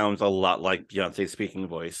voice sounds a lot like Beyonce's speaking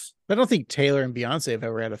voice. But I don't think Taylor and Beyonce have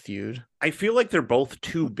ever had a feud. I feel like they're both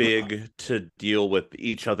too big to deal with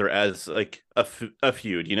each other as like a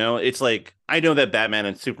feud. It's like, I know that Batman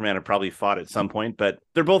and Superman have probably fought at some point, but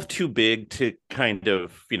they're both too big to kind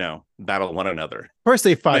of, battle one another. Of course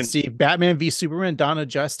they fought, Steve. Batman v Superman, Dawn of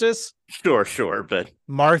Justice. Sure, but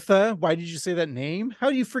Martha, why did you say that name? How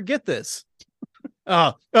do you forget this?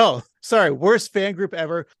 Oh, sorry. Worst fan group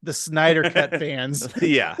ever. The Snyder Cut fans.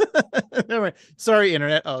 Yeah. Never mind. Sorry,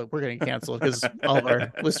 internet. Oh, we're getting canceled because all of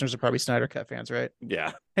our listeners are probably Snyder Cut fans, right?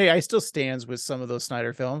 Yeah. Hey, I still stands with some of those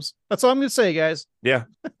Snyder films. That's all I'm going to say, guys. Yeah.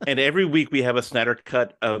 And every week we have a Snyder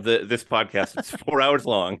Cut of this podcast. It's 4 hours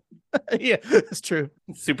long. Yeah, that's true.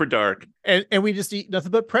 Super dark. And we just eat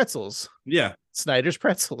nothing but pretzels. Yeah. Snyder's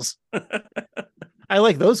pretzels. I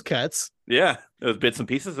like those cuts. Yeah, those bits and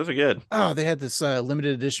pieces, those are good. Oh, they had this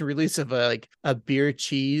limited edition release of a beer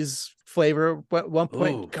cheese flavor at one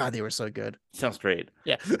point. Ooh. God, they were so good. Sounds great.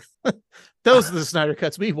 Yeah. Those are the Snyder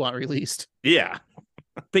cuts we want released. Yeah.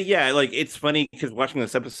 But yeah, like, it's funny because watching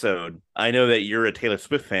this episode, I know that you're a Taylor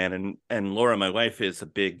Swift fan, and Laura, my wife, is a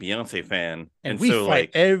big Beyonce fan. And we so, fight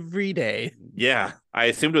like, every day. Yeah, I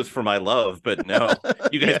assumed it was for my love, but no,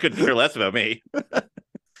 you guys couldn't care less about me.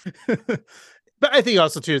 But I think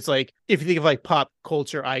also too, it's like if you think of like pop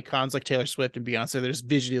culture icons like Taylor Swift and Beyonce, there's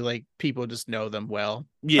visually like people just know them well.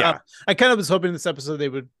 Yeah, I kind of was hoping in this episode they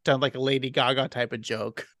would done like a Lady Gaga type of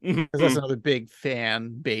joke, because that's another big fan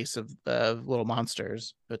base of Little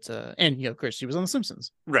Monsters. But and of course she was on The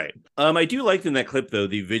Simpsons. Right. I do like in that clip though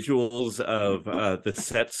the visuals of the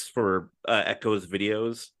sets for Echo's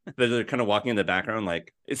videos. They're kind of walking in the background,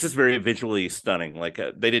 like it's just very visually stunning. Like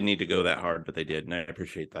they didn't need to go that hard, but they did, and I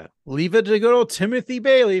appreciate that. Leave it to good old Timothy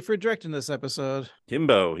Bailey for directing this episode.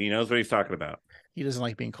 Timbo, he knows what he's talking about. He doesn't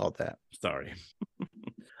like being called that. Sorry.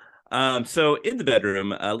 So in the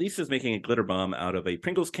bedroom, Lisa's making a glitter bomb out of a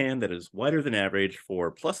Pringles can that is wider than average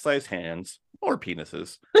for plus-size hands or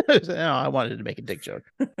penises. No, I wanted to make a dick joke.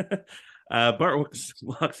 Bart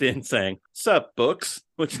walks in saying, "Sup, books,"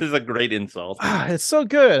 which is a great insult. It's so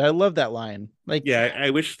good. I love that line. Like, yeah,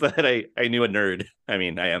 I wish that I knew a nerd. I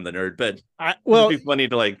mean, I am the nerd, but well, it'd be funny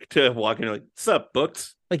to walk in like, "Sup,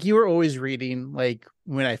 books." Like you were always reading, like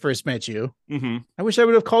when I first met you. Mm-hmm. I wish I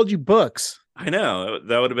would have called you Books. I know,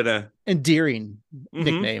 that would have been a endearing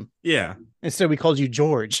nickname. Yeah. Instead, we called you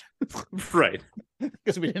George. Right.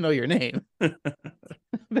 Because we didn't know your name. But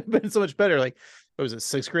it's so much better. Like, what was it,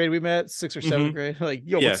 6th grade we met? 6th or 7th grade? Like,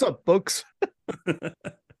 yo, what's up, Books? And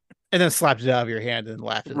then slapped it out of your hand and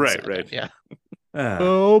laughed. Right. Yeah.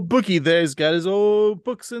 Oh, Bookie there's got his old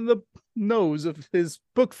books in the nose of his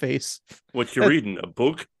book face. What you reading? A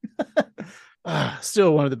book?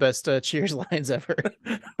 Still one of the best Cheers lines ever.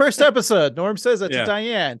 First episode, Norm says that to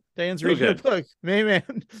Diane. Diane's reading a book. Man,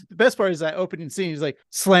 the best part is that opening scene. He's like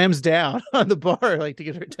slams down on the bar, like to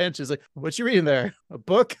get her attention. He's like, "What you reading there? A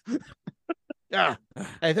book?"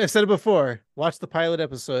 I've said it before. watch the pilot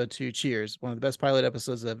episode to Cheers, one of the best pilot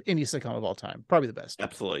episodes of any sitcom of all time. Probably the best.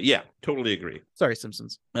 Absolutely. Yeah, totally agree. Sorry,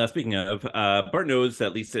 Simpsons. Speaking of, Bart knows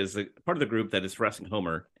that Lisa is a part of the group that is harassing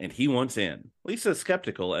Homer, and he wants in. Lisa is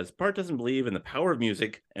skeptical as Bart doesn't believe in the power of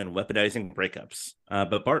music and weaponizing breakups.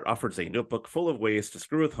 But Bart offers a notebook full of ways to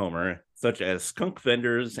screw with Homer, such as skunk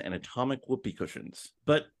vendors and atomic whoopee cushions.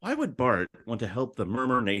 But why would Bart want to help the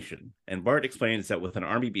Murmur Nation? And Bart explains that with an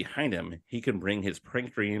army behind him, he can bring his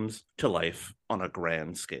prank dreams to life on a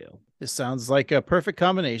grand scale. This sounds like a perfect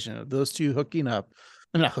combination of those two hooking up.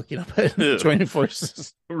 Not hooking up, but joining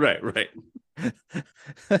forces. Right.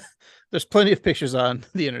 There's plenty of pictures on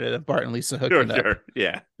the internet of Bart and Lisa hooking up. Sure.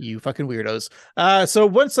 Yeah. You fucking weirdos. So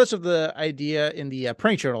one such of the idea in the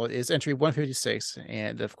prank journal is entry 156.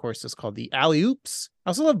 And of course, it's called the Alley Oops. I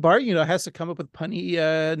also love Bart, has to come up with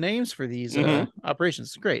punny names for these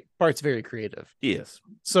operations. Great. Bart's very creative. He is.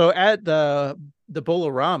 So at the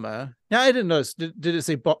Bolorama, now I didn't notice. Did it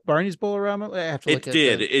say Barney's Bolorama? I have to look at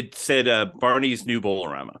it. It said Barney's new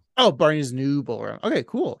Bolorama. Oh, Barney's new Bolorama. Okay,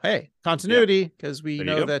 cool. Hey, continuity, because we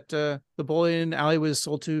know that the bowling alley was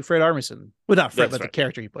sold to Fred Armisen. Well, not Fred, but the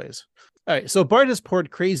character he plays. All right, so Bart has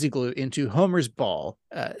poured crazy glue into Homer's ball,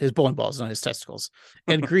 his bowling balls, not his testicles,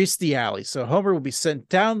 and greased the alley. So Homer will be sent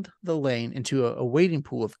down the lane into a waiting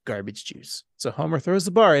pool of garbage juice. So Homer throws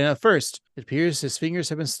the bar, and at first, it appears his fingers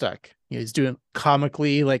have been stuck. He's doing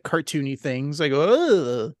comically, like, cartoony things, like,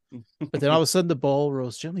 ugh. But then all of a sudden, the ball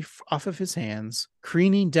rolls gently off of his hands,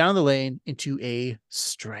 careening down the lane into a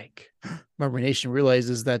strike. Murmur Nation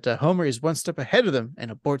realizes that Homer is one step ahead of them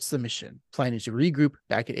and aborts the mission, planning to regroup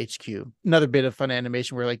back at HQ. Another bit of fun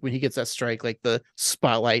animation where, like, when he gets that strike, like, the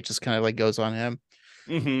spotlight just kind of, like, goes on him.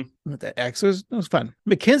 With that X, it was fun.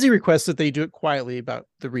 Mackenzie requests that they do it quietly about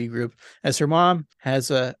the regroup, as her mom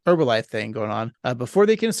has a Herbalife thing going on. Before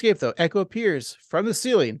they can escape, though, Echo appears from the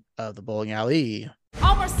ceiling of the bowling alley.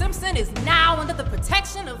 Homer Simpson is now under the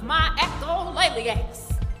protection of my echolaliacs.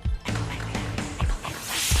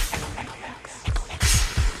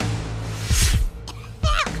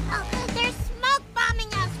 They're smoke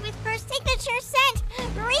bombing us with her signature scent,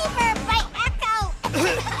 Reverb by Echo.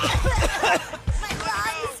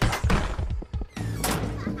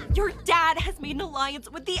 Your dad has made an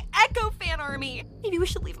alliance with the Echo fan army. Maybe we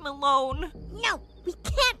should leave him alone. No, we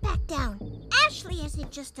can't back down. Ashley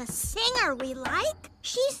isn't just a singer we like.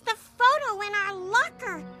 She's the photo in our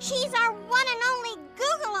locker. She's our one and only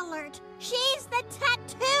Google alert. She's the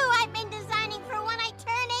tattoo I've been designing for when I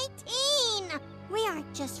turn 18. We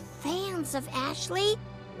aren't just fans of Ashley.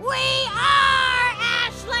 We are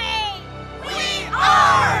Ashley! We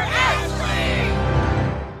are Ashley!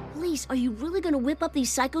 Please, are you really gonna whip up these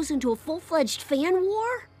psychos into a full-fledged fan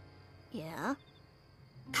war? Yeah.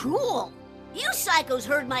 Cool! You psychos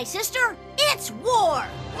heard my sister. It's war!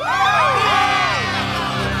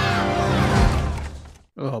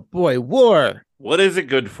 Oh boy, war. What is it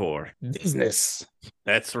good for? Business.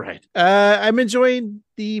 That's right. I'm enjoying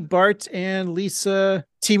the Bart and Lisa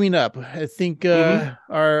teaming up. I think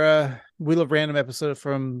our Wheel of Random episode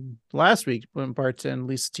from last week when Bart and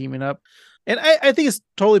Lisa teaming up. And I think it's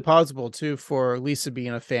totally possible, too, for Lisa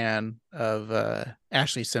being a fan of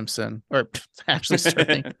Ashley Simpson, or Ashley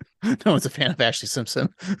Sterling. No one's a fan of Ashley Simpson.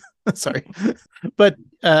 Sorry. But,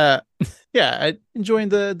 yeah, enjoying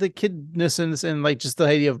the kidness and, like, just the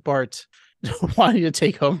idea of Bart wanting to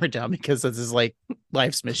take Homer down because that's his, like,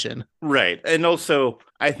 life's mission. Right. And also,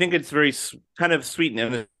 I think it's very kind of sweet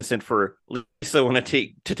and innocent for Lisa want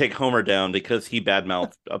to take Homer down because he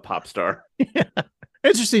badmouthed a pop star. Yeah.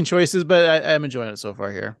 Interesting choices, but I'm enjoying it so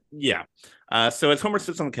far here. Yeah. So as Homer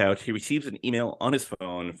sits on the couch, he receives an email on his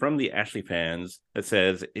phone from the Ashley fans that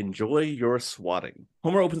says, "Enjoy your swatting."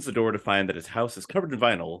 Homer opens the door to find that his house is covered in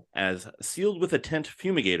vinyl, as sealed with a tent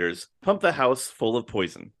fumigators pump the house full of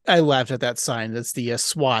poison. I laughed at that sign. That's the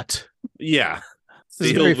SWAT. Yeah.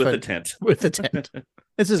 Sealed with a tent. With a tent.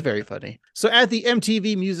 This is very funny. So at the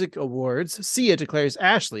MTV Music Awards, Sia declares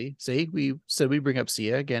Ashley, see, we said we bring up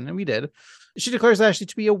Sia again, and we did. She declares Ashley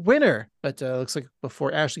to be a winner, but looks like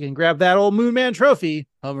before Ashley can grab that old Moon Man trophy,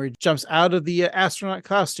 Homer jumps out of the astronaut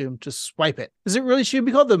costume to swipe it. Is it really should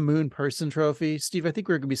be called the Moon Person trophy? Steve, I think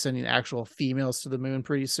we're going to be sending actual females to the moon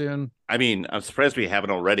pretty soon. I mean, I'm surprised we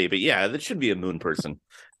haven't already, but yeah, that should be a moon person.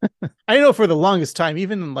 I know for the longest time,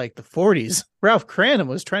 even in like the 40s, Ralph Cranham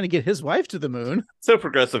was trying to get his wife to the moon. So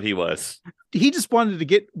progressive he was. He just wanted to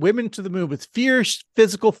get women to the moon with fierce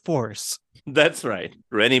physical force. That's right.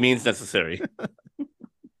 For any means necessary.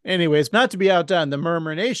 Anyways, not to be outdone, the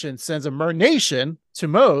Murmur Nation sends a Mer Nation to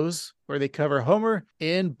Moe's, where they cover Homer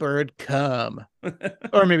in bird cum.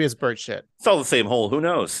 Or maybe it's bird shit. It's all the same hole. Who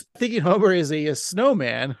knows? Thinking Homer is a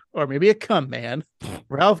snowman, or maybe a cum man,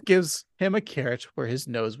 Ralph gives him a carrot where his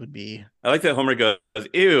nose would be. I like that Homer goes,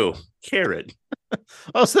 ew, carrot.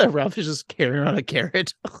 Also, that Ralph is just carrying around a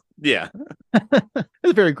carrot. Yeah. It's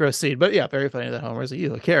a very gross scene, but yeah, very funny that Homer's like,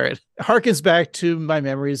 ew, a carrot. Harkens back to my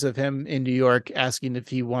memories of him in New York asking if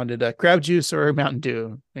he wanted a crab juice or a Mountain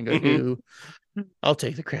Dew. And go, ew, I'll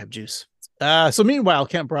take the crab juice. So meanwhile,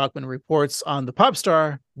 Kent Brockman reports on the pop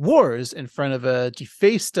star wars in front of a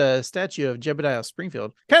defaced statue of Jebediah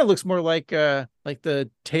Springfield. Kind of looks more like the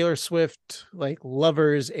Taylor Swift like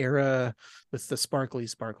lovers era with the sparkly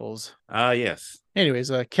sparkles. Yes.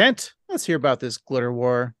 Anyways, Kent, let's hear about this glitter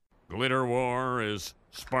war. Glitter war is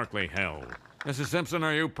sparkly hell. Mrs. Simpson,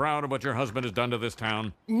 are you proud of what your husband has done to this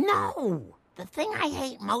town? No. The thing I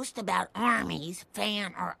hate most about armies,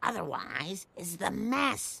 fan or otherwise, is the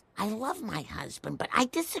mess. I love my husband, but I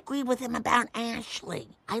disagree with him about Ashley.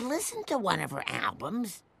 I listened to one of her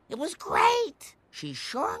albums. It was great. She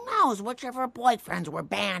sure knows which of her boyfriends were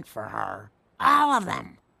bad for her. All of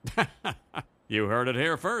them. You heard it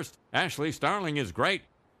here first. Ashley Starling is great,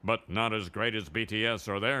 but not as great as BTS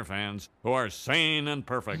or their fans, who are sane and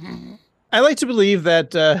perfect. I like to believe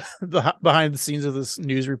that the behind the scenes of this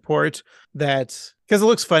news report, that because it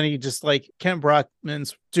looks funny, just like Kent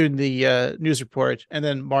Brockman's doing the news report, and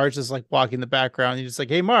then Marge is like walking in the background. And he's just like,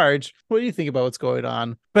 "Hey, Marge, what do you think about what's going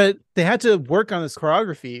on?" But they had to work on this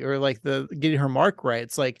choreography or like the getting her mark right.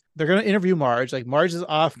 It's like they're gonna interview Marge. Like Marge is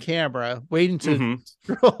off camera waiting to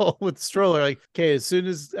stroll with the stroller. Like, okay, as soon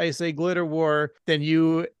as I say glitter war, then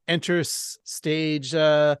you enter stage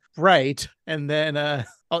right, and then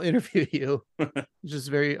I'll interview you. Which is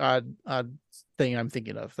a very odd thing I'm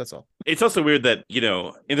thinking of. That's all. It's also weird that,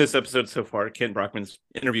 in this episode so far, Kent Brockman's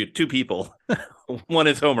interviewed two people. One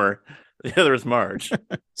is Homer, the other is Marge.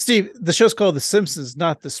 Steve, the show's called The Simpsons,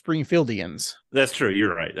 not the Springfieldians. That's true.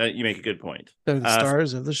 You're right. You make a good point. They're the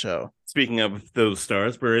stars of the show. Speaking of those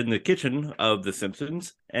stars, we're in the kitchen of The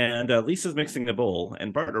Simpsons, and Lisa's mixing a bowl,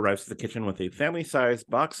 and Bart arrives at the kitchen with a family-sized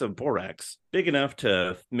box of borax, big enough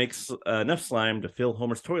to mix enough slime to fill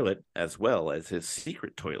Homer's toilet, as well as his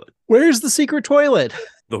secret toilet. Where's the secret toilet?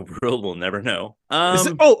 The world will never know.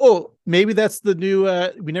 Maybe that's the new,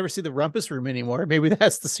 we never see the rumpus room anymore. Maybe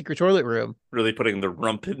that's the secret toilet room. Really putting the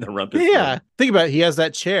rump in the rumpus Yeah. room. Think about it. He has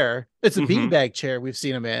that chair. It's a beanbag chair we've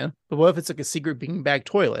seen him in. But what if it's like a secret beanbag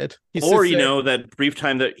toilet? Or, that brief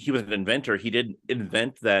time that he was an inventor, he did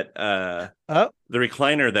invent that, the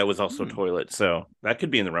recliner that was also a toilet. So that could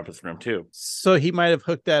be in the rumpus room too. So he might have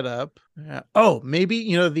hooked that up. Yeah. Oh, maybe,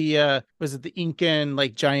 the, was it the Incan,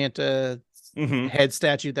 like giant head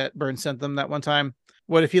statue that Burns sent them that one time?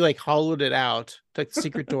 What if he like hollowed it out, took the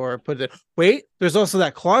secret door, put it? Wait, there's also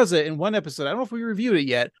that closet in one episode. I don't know if we reviewed it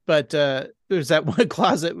yet, but there's that one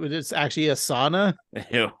closet where it's actually a sauna.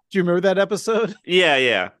 Ew. Do you remember that episode?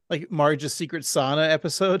 Yeah. Like Marge's secret sauna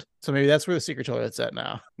episode. So maybe that's where the secret toilet's at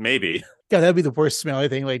now. Maybe. God, that'd be the worst smelly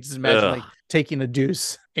thing. Like, just imagine like taking a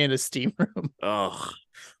deuce in a steam room. Ugh.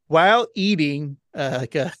 While eating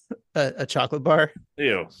like a chocolate bar.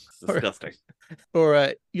 Ew, it's disgusting.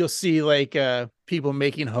 Or you'll see like people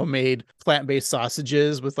making homemade plant-based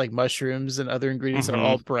sausages with like mushrooms and other ingredients that are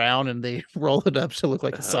all brown, and they roll it up to look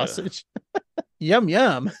like a sausage. Yum,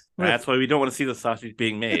 yum. That's why we don't want to see the sausage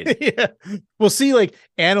being made. Yeah. We'll see like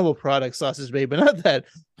animal product sausage made, but not that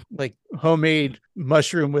like homemade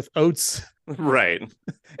mushroom with oats. Right.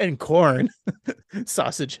 And corn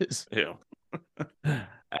sausages. Ew.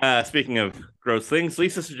 Speaking of gross things,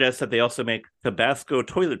 Lisa suggests that they also make Tabasco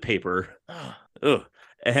toilet paper. Ugh.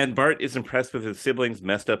 And Bart is impressed with his siblings'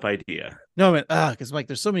 messed up idea. No, man, because like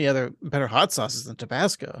there's so many other better hot sauces than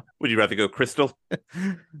Tabasco. Would you rather go Crystal?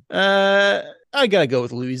 I gotta go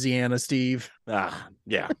with Louisiana, Steve.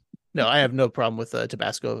 Yeah. No, I have no problem with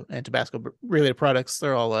Tabasco and Tabasco related products.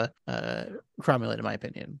 They're all cromulent in my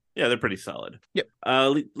opinion. Yeah, they're pretty solid. Yep.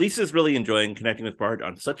 Lisa's really enjoying connecting with Bart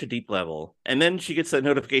on such a deep level. And then she gets a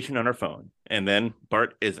notification on her phone. And then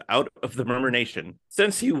Bart is out of the Murmur Nation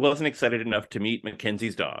since he wasn't excited enough to meet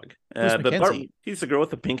Mackenzie's dog. But Bart, he's the girl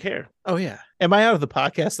with the pink hair. Oh, yeah. Am I out of the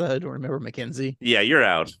podcast that I don't remember Mackenzie? Yeah, you're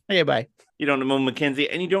out. Okay, bye. You don't know Mackenzie,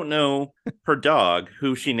 and you don't know her dog,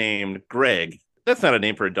 who she named Greg. That's not a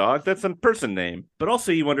name for a dog. That's a person name. But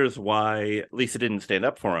also he wonders why Lisa didn't stand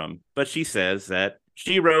up for him. But she says that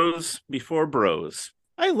she rose before bros.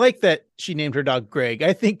 I like that she named her dog Greg.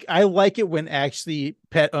 I think I like it when actually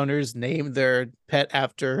pet owners name their pet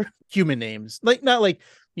after human names. Like, not like,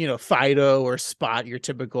 Fido or Spot, your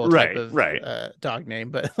typical type of dog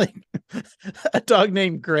name, but like a dog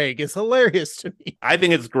named Greg is hilarious to me. I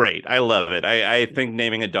think it's great. I love it. I think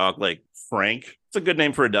naming a dog like Frank, it's a good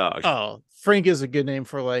name for a dog. Oh, Frank is a good name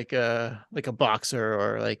for like a boxer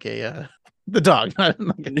or like the dog.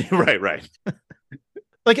 Right.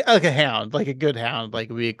 Like a hound, like a good hound, like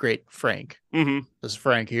would be a great Frank. Mm-hmm. This is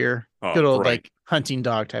Frank here. Oh, good old Frank. like hunting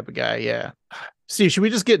dog type of guy. Yeah. Steve, should we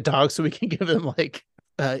just get dogs so we can give them like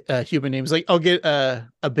human names? Like I'll get a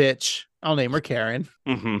bitch. I'll name her Karen.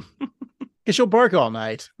 Mm-hmm. Because she'll bark all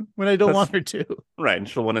night when I don't want her to. Right, and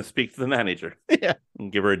she'll want to speak to the manager. Yeah.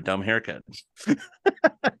 And give her a dumb haircut.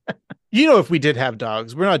 If we did have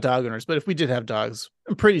dogs, we're not dog owners, but if we did have dogs,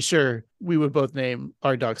 I'm pretty sure we would both name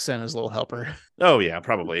our dog Santa's little helper. Oh, yeah,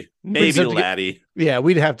 probably. Maybe Laddie.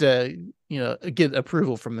 We'd have to, get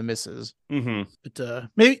approval from the missus. Mm-hmm. But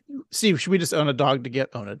maybe, Steve, should we just own a dog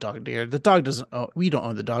own a dog together? The dog doesn't own, we don't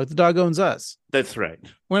own the dog. The dog owns us. That's right.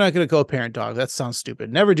 We're not going to co-parent dog. That sounds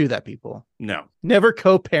stupid. Never do that, people. No. Never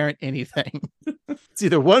co-parent anything. It's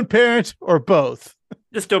either one parent or both.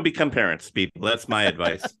 Just don't become parents, people. That's my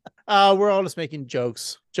advice. We're all just making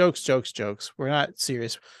jokes. Jokes. We're not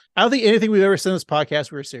serious. I don't think anything we've ever said in this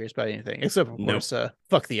podcast, we're serious about anything, except, of course,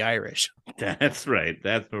 fuck the Irish. That's right.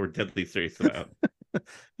 That's what we're deadly serious about.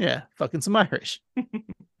 Yeah, fucking some Irish.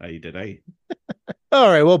 I. All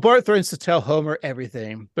right, well, Bart threatens to tell Homer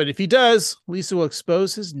everything, but if he does, Lisa will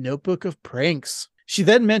expose his notebook of pranks. She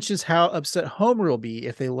then mentions how upset Homer will be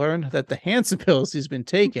if they learn that the Hansen pills he's been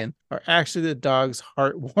taking are actually the dog's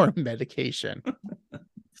heartworm medication.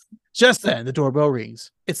 Just then, the doorbell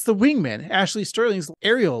rings. It's the wingman, Ashley Sterling's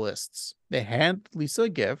aerialists. They hand Lisa a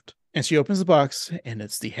gift, and she opens the box, and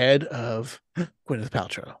it's the head of Gwyneth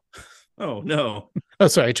Paltrow. Oh, no. Oh,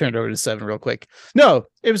 sorry, I turned over to 7 real quick. No,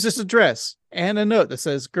 it was just a dress and a note that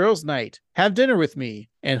says, "Girls' night, have dinner with me."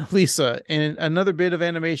 And Lisa, in another bit of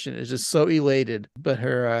animation, is just so elated, but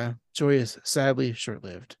her joy is sadly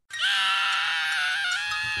short-lived.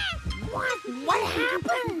 What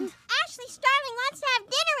happened? Ashley Starling wants to have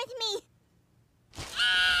dinner with me.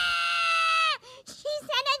 She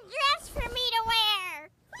sent a dress for me to wear.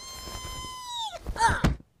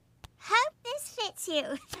 Hope this fits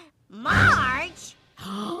you. Marge!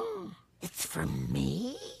 It's for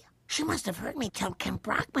me? She must have heard me tell Kim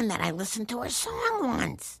Brockman that I listened to her song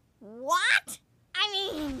once. What?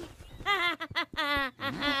 I mean...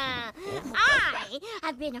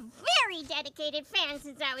 I've been a very dedicated fan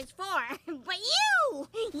since I was 4. But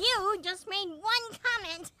you just made one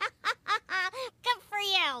comment. Good for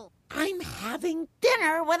you. I'm having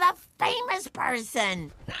dinner with a famous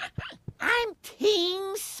person. I'm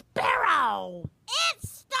Team Sparrow.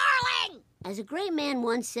 It's Starling! As a great man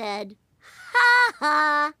once said, ha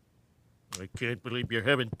ha. I can't believe you're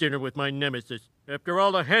having dinner with my nemesis. After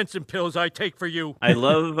all the Hansen pills I take for you. I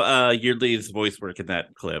love Yeardley's voice work in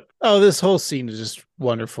that clip. Oh, this whole scene is just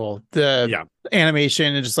wonderful. The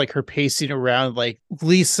animation and just like her pacing around, like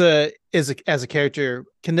Lisa as a character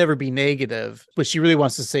can never be negative, but she really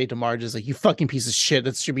wants to say to Marge is like, "You fucking piece of shit.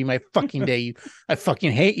 That should be my fucking day. I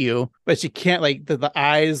fucking hate you." But she can't, like the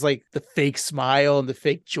eyes, like the fake smile and the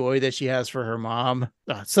fake joy that she has for her mom.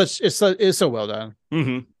 It's so well done.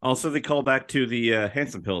 Mm-hmm. Also, they call back to the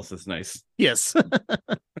Hansen pills. That's nice. Yes.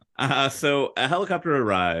 So a helicopter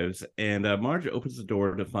arrives, and Marge opens the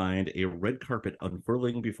door to find a red carpet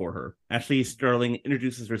unfurling before her. Ashley Starling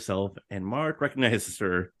introduces herself, and Marge recognizes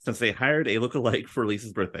her since they hired a lookalike for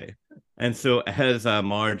Lisa's birthday. And so as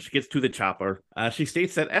Marge gets to the chopper, she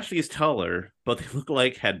states that Ashley is taller, but the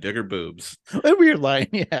lookalike had bigger boobs. A weird line,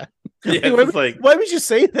 yeah. Yeah, why would you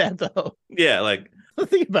say that, though? Yeah, like...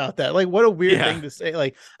 Think about that. Like, what a weird thing to say.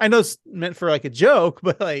 Like, I know it's meant for like a joke,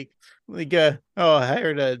 but I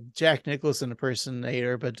hired a Jack Nicholson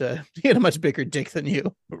impersonator, but he had a much bigger dick than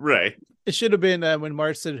you. Right. It should have been when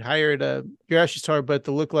Marge said hired you're actually taller, but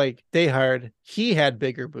the look like they hired, he had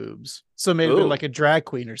bigger boobs. So maybe been like a drag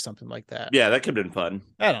queen or something like that. Yeah, that could have been fun.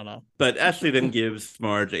 I don't know. But Ashley then gives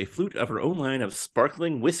Marge a flute of her own line of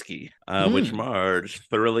sparkling whiskey, which Marge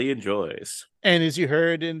thoroughly enjoys. And as you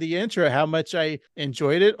heard in the intro, how much I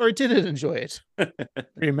enjoyed it or didn't enjoy it.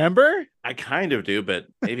 Remember? I kind of do, but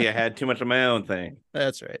maybe I had too much of my own thing.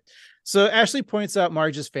 That's right. So Ashley points out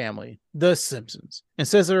Marge's family, the Simpsons, and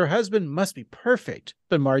says that her husband must be perfect.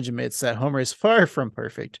 But Marge admits that Homer is far from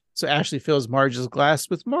perfect. So Ashley fills Marge's glass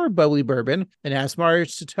with more bubbly bourbon and asks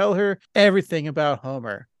Marge to tell her everything about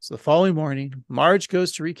Homer. So the following morning, Marge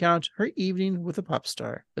goes to recount her evening with a pop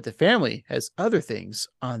star, but the family has other things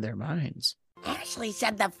on their minds. Ashley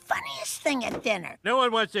said the funniest thing at dinner. No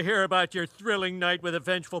one wants to hear about your thrilling night with a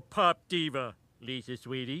vengeful pop diva. Lisa,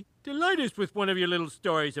 sweetie, delight us with one of your little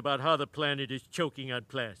stories about how the planet is choking on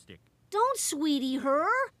plastic. Don't sweetie her.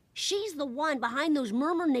 She's the one behind those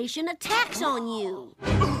Murmur Nation attacks on you.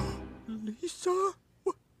 Lisa?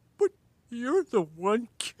 But you're the one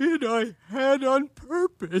kid I had on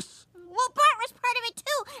purpose. Well, Bart was part of it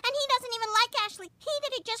too, and he doesn't even like Ashley. He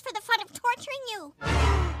did it just for the fun of torturing you.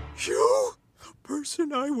 You? The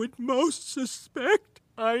person I would most suspect?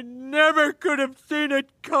 I never could have seen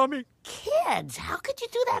it coming. Kids, how could you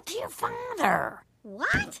do that to your father?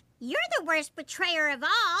 What? You're the worst betrayer of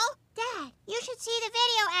all. Dad, you should see the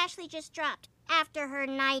video Ashley just dropped after her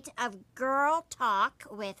night of girl talk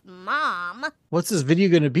with Mom. What's this video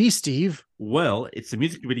going to be, Steve? Well, it's a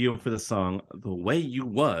music video for the song The Way You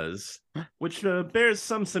Was, which bears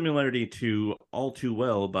some similarity to All Too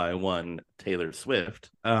Well by one Taylor Swift.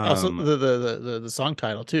 Also, the song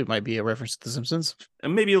title, too, might be a reference to The Simpsons.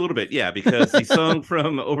 Maybe a little bit, yeah, because the song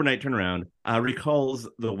from Overnight Turnaround recalls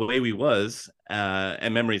The Way We Was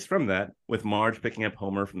and memories from that, with Marge picking up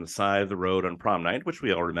Homer from the side of the road on prom night, which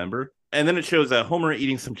we all remember. And then it shows Homer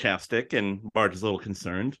eating some chapstick, and Marge is a little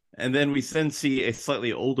concerned. And then we then see a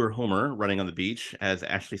slightly older Homer running on the beach as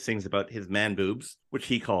Ashley sings about his man boobs, which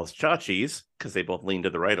he calls chachis, because they both lean to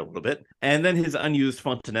the right a little bit. And then his unused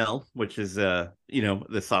fontanelle, which is, the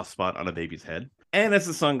soft spot on a baby's head. And as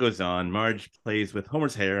the song goes on, Marge plays with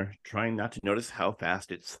Homer's hair, trying not to notice how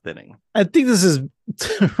fast it's thinning. I think this is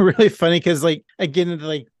really funny because, again,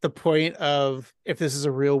 the point of if this is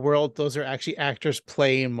a real world, those are actually actors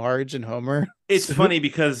playing Marge and Homer. It's funny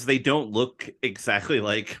because they don't look exactly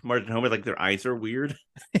like Marge and Homer. Like, their eyes are weird.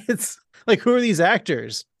 It's like, who are these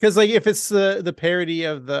actors? Because, if it's the parody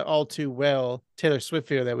of the All Too Well Taylor Swift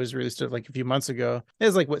video that was released a few months ago,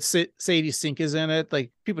 it's what Sadie Sink is in it.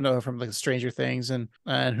 People know her from Stranger Things, and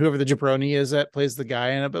whoever the jabroni is that plays the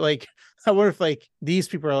guy in it. But I wonder if these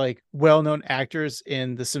people are well-known actors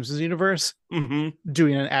in the Simpsons universe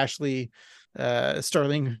doing an Ashley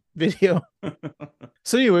Starling video.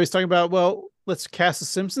 So anyway, he's talking about, well, let's cast a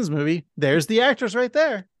Simpsons movie. There's the actors right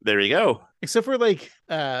there. There you go. Except for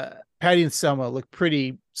Patty and Selma look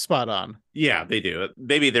pretty spot on. Yeah, they do.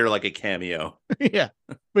 Maybe they're like a cameo. Yeah.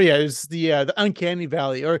 But yeah, it's the uncanny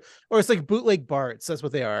valley, or it's like bootleg Barts. That's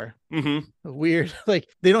what they are. Weird. They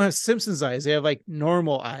don't have Simpsons eyes. They have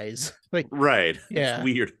normal eyes. Right. Yeah. It's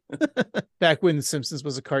weird. Back when The Simpsons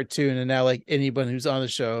was a cartoon, and now anyone who's on the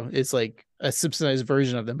show is a Simpsonized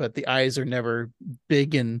version of them, but the eyes are never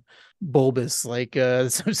big and bulbous like The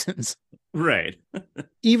Simpsons. Right.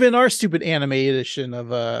 Even our stupid anime edition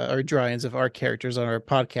of our drawings of our characters on our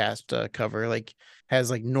podcast cover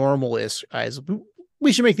has normal-ish eyes.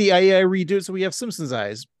 We should make the AI redo it so we have Simpsons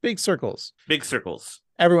eyes. Big circles. Big circles.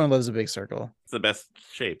 Everyone loves a big circle. It's the best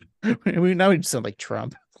shape. Now we just sound like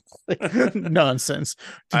Trump. Nonsense.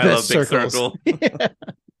 I love big circle. Yeah.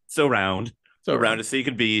 So round. So round as he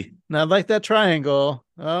could be. Not like that triangle.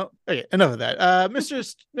 Oh, okay. Enough of that.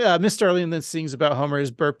 Miss Starling then sings about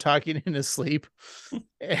Homer's burp talking in his sleep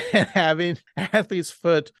and having athlete's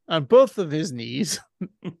foot on both of his knees.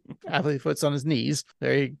 Athlete foot's on his knees.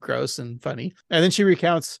 Very gross and funny. And then she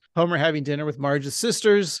recounts Homer having dinner with Marge's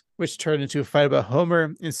sisters, which turned into a fight about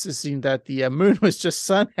Homer insisting that the moon was just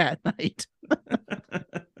sun at night.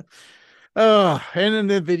 Oh, and in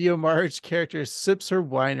the video, Marge's character sips her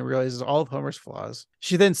wine and realizes all of Homer's flaws.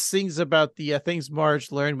 She then sings about the things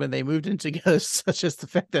Marge learned when they moved in together, such as the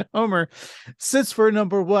fact that Homer sits for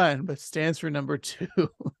number one, but stands for number two.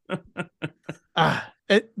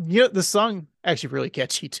 The song actually really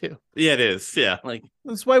catchy too. Yeah, it is. Yeah,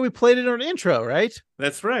 that's why we played it in our intro, right?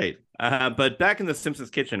 That's right. But back in the Simpsons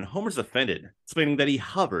kitchen, Homer's offended, explaining that he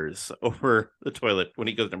hovers over the toilet when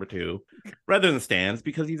he goes number two, rather than stands,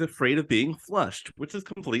 because he's afraid of being flushed, which is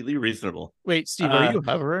completely reasonable. Wait, Steve, are you a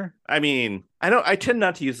hoverer? I mean, I tend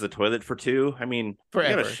not to use the toilet for two. I mean,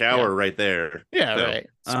 forever. You got a shower right there. Yeah, so, right.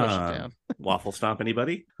 Smush it down. Waffle stomp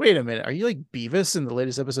anybody? Wait a minute. Are you like Beavis in the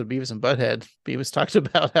latest episode of Beavis and Butthead? Beavis talked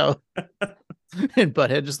about how and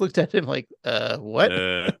Butthead just looked at him like, what?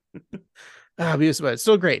 Beavis and Butthead.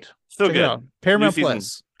 Still great. Still Check good. Paramount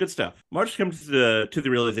Plus. Good stuff. Marge comes to the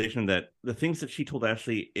realization that the things that she told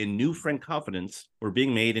Ashley in new friend confidence were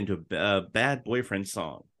being made into a bad boyfriend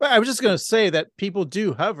song. Well, I was just going to say that people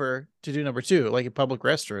do hover to do number two, like in public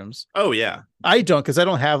restrooms. Oh, yeah. I don't, because I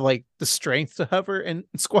don't have the strength to hover and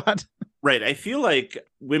squat. Right. I feel like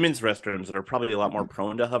women's restrooms are probably a lot more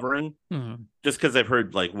prone to hovering, just because I've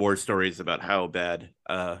heard war stories about how bad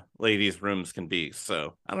ladies' rooms can be.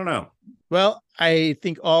 So I don't know. Well, I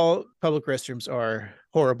think all public restrooms are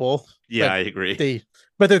horrible. Yeah, I agree.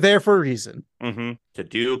 But they're there for a reason. To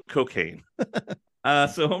do cocaine.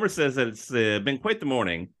 So Homer says that it's been quite the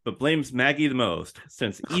morning, but blames Maggie the most,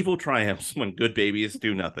 since evil triumphs when good babies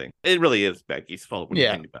do nothing. It really is Becky's fault when you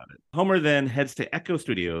think about it. Homer then heads to Echo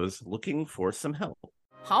Studios looking for some help.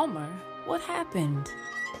 Homer, what happened?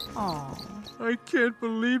 Oh, I can't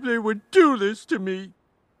believe they would do this to me.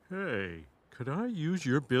 Hey, could I use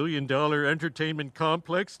your billion-dollar entertainment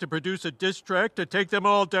complex to produce a diss track to take them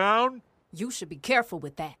all down? you should be careful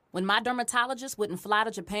with that. When my dermatologist wouldn't fly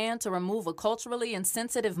to Japan to remove a culturally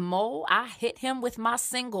insensitive mole, I hit him with my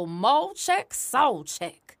single mole check, soul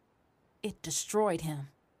check. It destroyed him.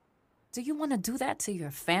 Do you want to do that to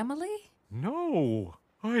your family? No,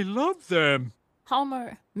 I love them.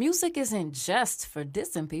 Homer, music isn't just for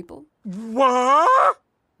dissing people. What?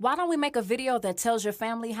 Why don't we make a video that tells your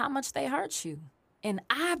family how much they hurt you? An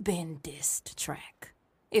I've been dissed track,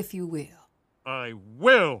 if you will. I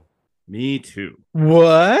will. Me too.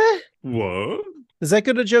 What? What? Is that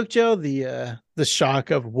good a joke, Joe? The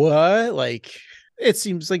shock of what? Like, it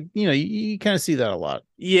seems like, you kind of see that a lot.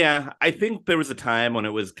 Yeah, I think there was a time when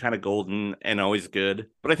it was kind of golden and always good,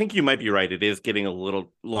 but I think you might be right. It is getting a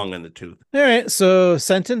little long in the tooth. All right, so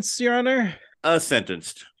sentence, Your Honor?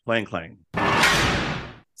 Sentenced. Clang, clang.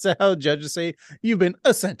 Is that how judges say, you've been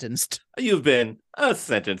sentenced? You've been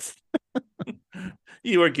sentenced.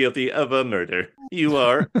 You are guilty of a murder. You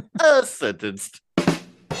are sentenced.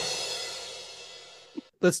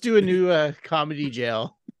 Let's do a new comedy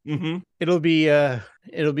jail. Mm-hmm. It'll be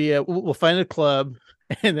we'll find a club,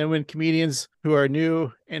 and then when comedians who are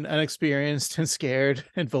new and unexperienced and scared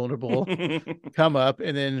and vulnerable come up,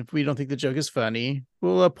 and then if we don't think the joke is funny,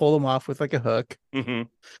 we'll pull them off with like a hook, mm-hmm. and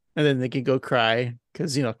then they can go cry,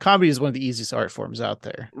 because comedy is one of the easiest art forms out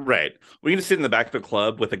there. Right. We can just sit in the back of the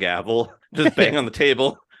club with a gavel, just bang on the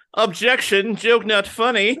table. Objection! Joke not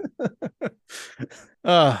funny.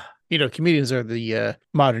 Comedians are the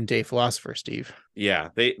modern day philosopher, Steve. Yeah,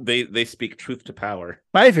 they speak truth to power.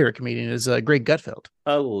 My favorite comedian is Greg Gutfeld.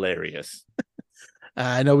 Hilarious.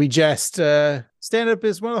 I know we jest. Stand up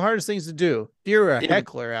is one of the hardest things to do. If you're a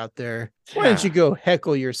heckler out there, why don't you go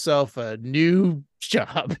heckle yourself a new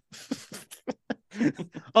job?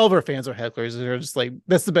 All of our fans are hecklers. They're just like,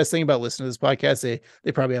 that's the best thing about listening to this podcast.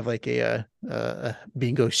 They probably have like a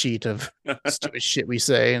bingo sheet of stupid shit we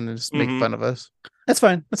say and just make fun of us. That's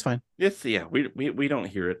fine. That's fine. Yes, yeah. We don't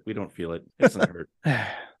hear it. We don't feel it. It doesn't hurt.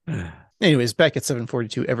 Anyways, back at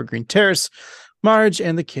 742 Evergreen Terrace, Marge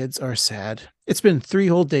and the kids are sad. It's been 3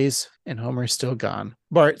 whole days and Homer's still gone.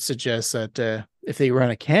 Bart suggests that if they run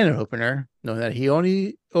a can opener, knowing that he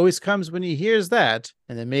always comes when he hears that,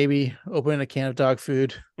 and then maybe open a can of dog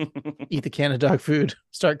food, eat the can of dog food,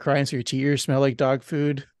 start crying so your tears smell like dog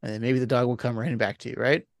food, and then maybe the dog will come running back to you,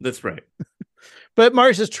 right? That's right. But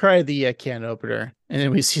Marge has tried the can opener, and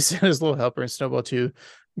then we see Santa's little helper and Snowball 2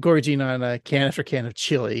 gorging on a can after can of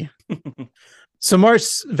chili. So Marge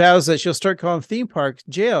vows that she'll start calling theme parks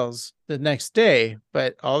jails the next day,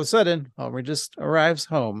 but all of a sudden, Homer just arrives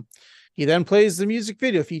home. He then plays the music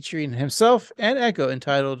video featuring himself and Echo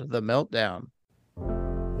entitled The Meltdown.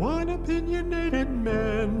 One opinionated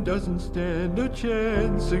man doesn't stand a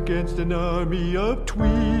chance against an army of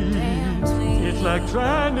tweens. It's like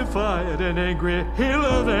trying to fight an angry hill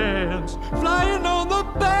of ants flying on the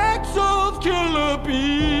backs of killer bees.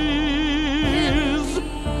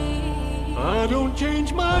 I don't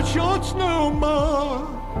change my shorts no more.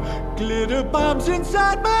 Glitter bombs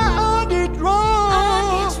inside my undie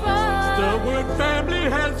drawers. The word family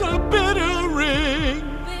has a bitter ring.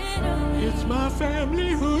 It's my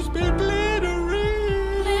family who's been glittering.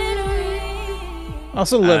 I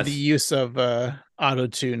also love the use of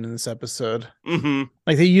auto-tune in this episode. Mm-hmm.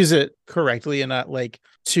 Like they use it correctly and not like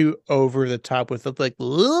too over the top with the like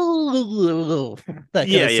that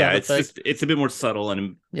it's a bit more subtle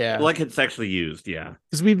and like it's actually used. Yeah,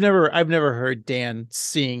 because I've never heard Dan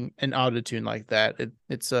sing an auto-tune like that.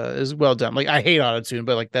 It's well done. Like I hate auto-tune,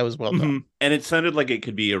 but like that was well done. And it sounded like it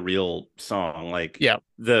could be a real song. Like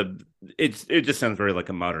it just sounds very like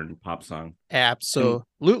a modern pop song.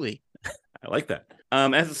 Absolutely. I like that.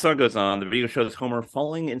 As the song goes on, the video shows Homer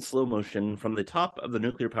falling in slow motion from the top of the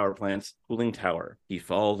nuclear power plant's cooling tower. He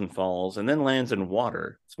falls and then lands in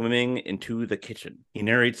water, swimming into the kitchen. He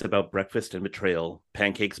narrates about breakfast and betrayal,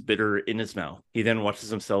 pancakes bitter in his mouth. He then watches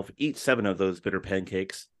himself eat 7 of those bitter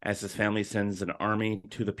pancakes as his family sends an army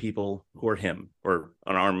to the people who are him, or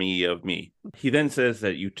an army of me. He then says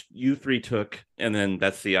that you 3 took, and then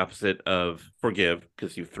that's the opposite of forgive,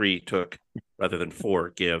 because you 3 took rather than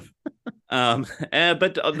forgive.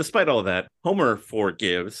 But despite all that, Homer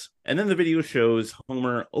forgives. And then the video shows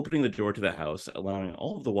Homer opening the door to the house, allowing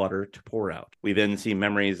all of the water to pour out. We then see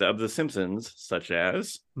memories of The Simpsons, such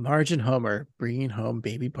as Marge and Homer bringing home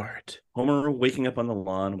baby Bart. Homer waking up on the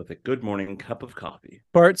lawn with a good morning cup of coffee.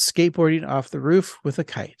 Bart skateboarding off the roof with a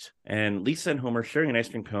kite. And Lisa and Homer sharing an ice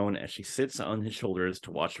cream cone as she sits on his shoulders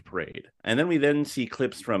to watch the parade. And then we see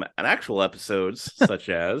clips from actual episodes, such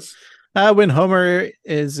as when Homer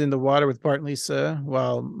is in the water with Bart and Lisa,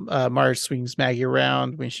 while Marge swings Maggie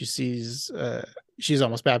around when she sees she's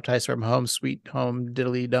almost baptized from home, sweet home,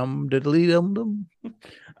 diddly dum, diddly dum dum.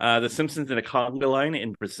 The Simpsons in a conga line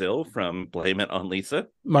in Brazil from Blame It on Lisa.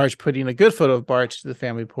 Marge putting a good photo of Bart to the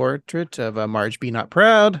family portrait of Marge Be Not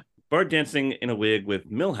Proud. Bart dancing in a wig with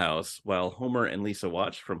Milhouse while Homer and Lisa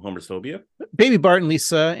watch from Homer's Phobia. Baby Bart and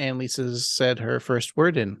Lisa's said her first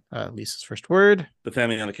word in Lisa's first word. The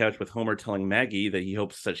family on the couch with Homer telling Maggie that he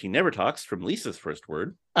hopes that she never talks from Lisa's first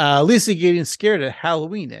word. Lisa getting scared at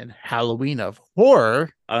Halloween and Halloween of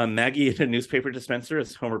Horror. Maggie in a newspaper dispenser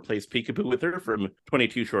as Homer plays peekaboo with her from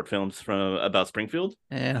 22 short films from about Springfield.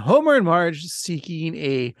 And Homer and Marge seeking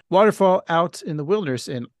a waterfall out in the wilderness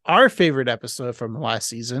in our favorite episode from last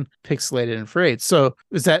season, Pixelated and Afraid. So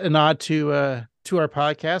is that a nod to our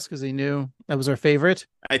podcast because they knew that was our favorite?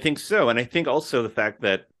 I think so. And I think also the fact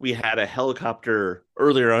that we had a helicopter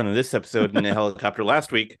earlier on in this episode and a helicopter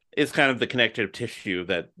last week is kind of the connective tissue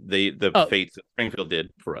that the fates of Springfield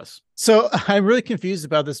did for us. So I'm really confused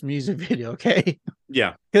about this music video, okay?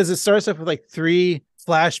 Yeah. Because it starts off with like 3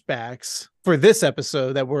 flashbacks for this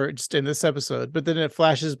episode that were just in this episode, but then it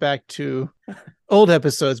flashes back to old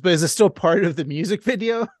episodes. But is it still part of the music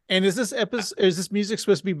video? And is this music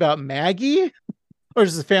supposed to be about Maggie? Or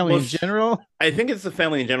is the family in general? I think it's the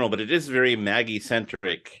family in general, but it is very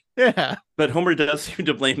Maggie-centric. Yeah. But Homer does seem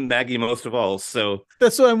to blame Maggie most of all, so...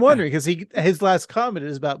 That's what I'm wondering, because his last comment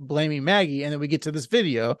is about blaming Maggie, and then we get to this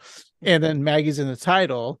video, and then Maggie's in the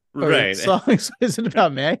title. Right. The song isn't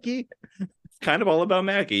about Maggie? It's kind of all about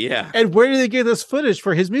Maggie, yeah. And where did they get this footage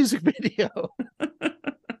for his music video?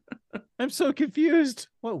 I'm so confused.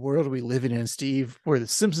 What world are we living in, Steve, where The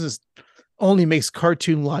Simpsons only makes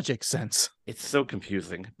cartoon logic sense? It's so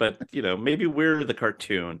confusing, but maybe we're the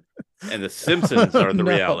cartoon and the Simpsons are the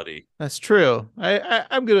reality. That's true.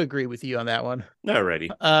 I'm going to agree with you on that one. Alrighty.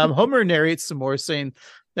 Homer narrates some more, saying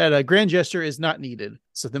that a grand gesture is not needed.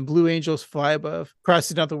 So then blue angels fly above,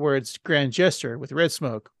 crossing out the words grand gesture with red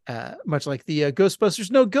smoke, much like the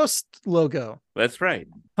Ghostbusters No Ghost logo. That's right.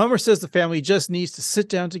 Homer says the family just needs to sit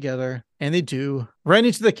down together, and they do, right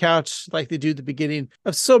into the couch like they do at the beginning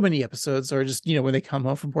of so many episodes, or just, when they come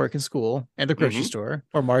home from work and school and the grocery store,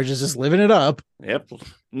 or Marge is just living it up. Yep.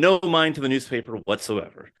 No mind to the newspaper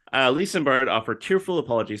whatsoever. Lisa and Bart offer tearful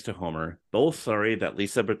apologies to Homer, both sorry that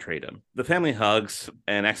Lisa betrayed him. The family hugs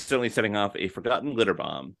and accidentally setting off a forgotten glitter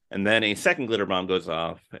bomb. And then a second glitter bomb goes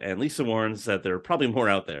off, and Lisa warns that there are probably more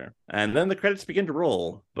out there. And then the credits begin to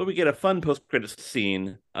roll, but we get a fun post-credits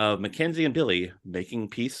scene of Mackenzie and Billy making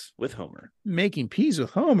peace with Homer. Making peace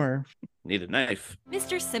with Homer? Need a knife.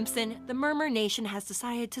 Mr. Simpson, the Murmur Nation has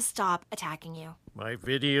decided to stop attacking you. My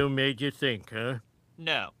video made you think, huh?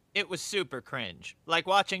 No. It was super cringe, like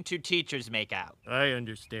watching 2 teachers make out. I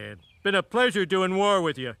understand. Been a pleasure doing war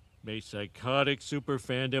with you. May psychotic super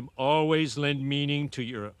fandom always lend meaning to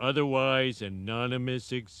your otherwise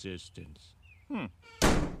anonymous existence.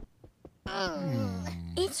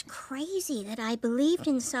 It's crazy that I believed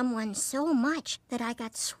in someone so much that I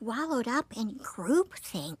got swallowed up in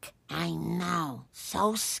groupthink. I know.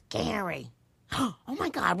 So scary. Oh my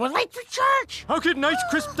God, we're late for church! I'll get nice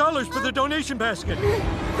crisp dollars for the donation basket.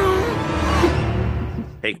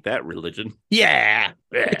 Take that, religion. Yeah.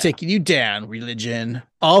 We're taking you down, religion.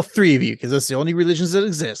 All 3 of you, because that's the only religions that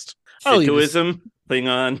exist. Shintoism,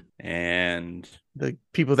 Klingon, and... the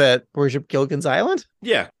people that worship Gilligan's Island?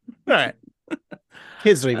 Yeah. All right.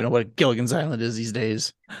 Kids don't even know what Gilligan's Island is these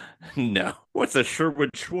days. No. What's a Sherwood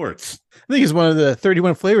Schwartz? I think it's one of the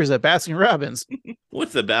 31 flavors at Baskin Robbins.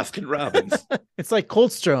 What's a Baskin Robbins? It's like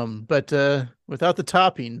Cold Stone, but without the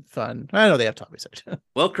topping fun. I know they have toppings.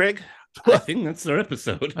 Well, Craig, I think that's our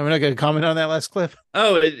episode. I'm not going to comment on that last clip.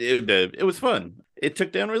 Oh, it was fun. It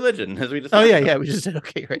took down religion, as we just yeah, we just did.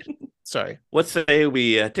 Okay, right. Sorry. Let's say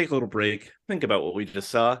we take a little break, think about what we just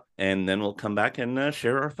saw, and then we'll come back and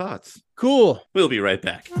share our thoughts. Cool. We'll be right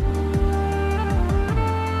back.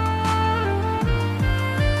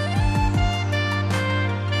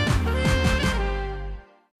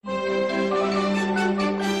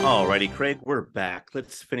 All Alrighty, Craig, we're back.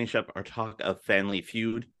 Let's finish up our talk of Fan-ily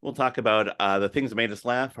Feud. We'll talk about the things that made us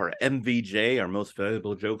laugh, our MVJ, our most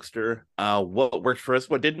valuable jokester, what worked for us,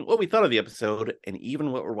 what didn't, what we thought of the episode, and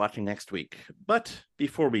even what we're watching next week. But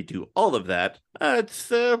before we do all of that,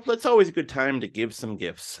 it's always a good time to give some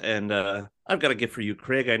gifts. And I've got a gift for you,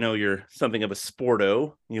 Craig. I know you're something of a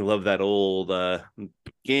sporto. You love that old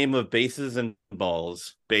game of bases and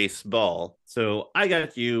balls, baseball. So I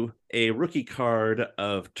got you a rookie card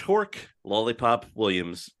of Torque Lollipop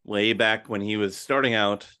Williams way back when he was starting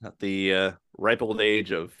out at the ripe old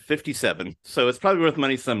age of 57. So it's probably worth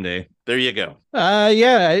money someday. There you go.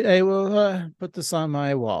 I will put this on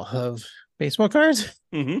my wall of baseball cards.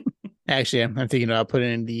 Mm-hmm. Actually, I'm thinking about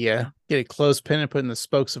putting in the get a clothespin and put in the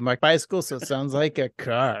spokes of my bicycle so it sounds like a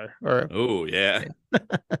car. Or oh yeah.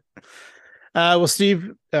 Well,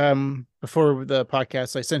 Steve, before the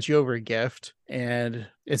podcast, I sent you over a gift, and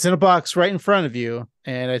it's in a box right in front of you.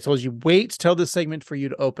 And I told you wait till this segment for you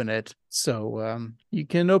to open it, so you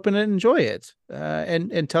can open it and enjoy it,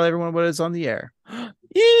 and tell everyone what is on the air.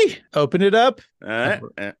 Yee! Open it up.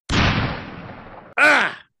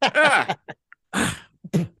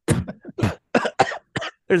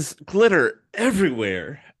 There's glitter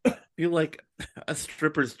everywhere. I feel like a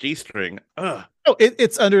stripper's G-string. Oh,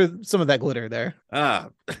 it's under some of that glitter there.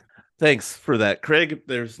 Thanks for that, Craig.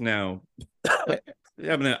 There's now I'm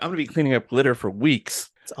gonna be cleaning up glitter for weeks.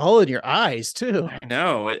 It's all in your eyes too. I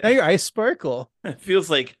know. Now your eyes sparkle. It feels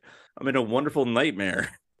like I'm in a wonderful nightmare.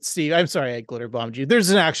 Steve, I'm sorry I glitter bombed you. There's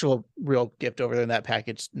an actual real gift over there in that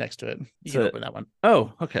package next to it. You can open that one.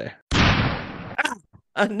 Oh, okay.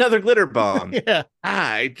 Another glitter bomb. Yeah.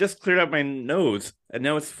 I just cleared out my nose, and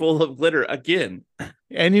now it's full of glitter again.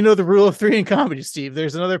 And you know the rule of 3 in comedy, Steve.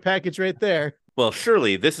 There's another package right there. Well,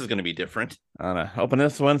 surely this is going to be different. Open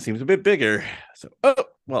this one. Seems a bit bigger. So,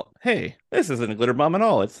 well, hey, this isn't a glitter bomb at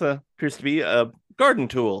all. It appears to be a garden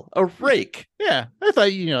tool, a rake. Yeah, I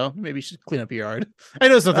thought, maybe you should clean up your yard. I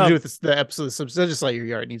know it's nothing to do with the episode. So I just like your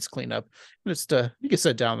yard needs clean up. Just you can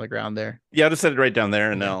set it down on the ground there. Yeah, I'll just set it right down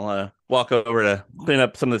there, and I'll walk over to clean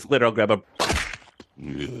up some of this glitter. I'll grab a.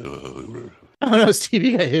 Oh no, Steve,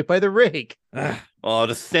 you got hit by the rake. Well, I'll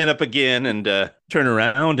just stand up again and turn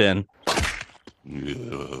around and.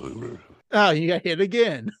 Oh, you got hit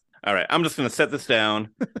again. All right, I'm just going to set this down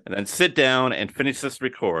and then sit down and finish this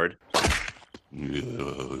record.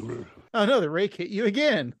 Oh no, the rake hit you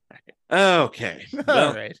again. Okay.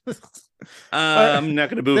 All right. I'm not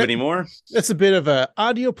going to move anymore. That's a bit of a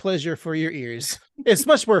audio pleasure for your ears. It's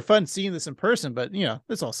much more fun seeing this in person, but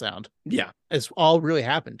it's all sound. Yeah. It's all really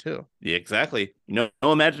happened too. Yeah, exactly. No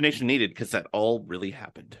imagination needed because that all really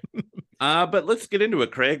happened. But let's get into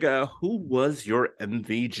it, Craig. Who was your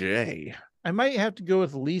MVJ? I might have to go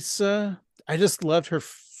with Lisa. I just loved her.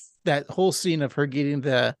 That whole scene of her thinking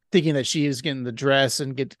that she is getting the dress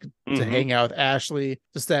and get to hang out with Ashley.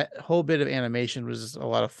 Just that whole bit of animation was just a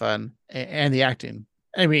lot of fun, and the acting.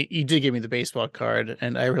 I mean, you did give me the baseball card,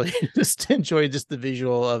 and I really just enjoyed just the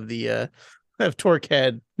visual of the of Torque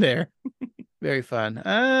head there. Very fun.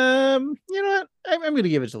 You know what? I'm going to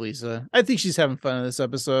give it to Lisa. I think she's having fun in this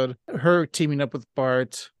episode. Her teaming up with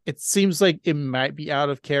Bart. It seems like it might be out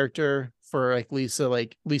of character for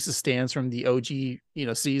Lisa stands from the OG,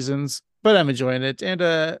 seasons, but I'm enjoying it. And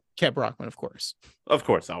Cat Brockman, of course,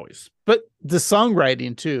 always. But the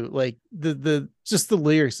songwriting too, like the just the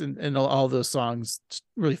lyrics and all those songs,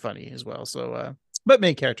 really funny as well. So, but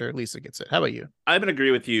main character Lisa gets it. How about you? I'm gonna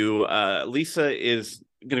agree with you. Lisa is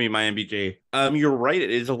gonna be my MVJ. You're right, it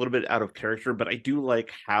is a little bit out of character, but I do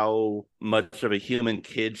like how much of a human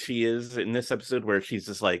kid she is in this episode, where she's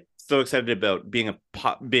just like so excited about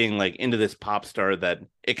being like into this pop star that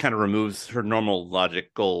it kind of removes her normal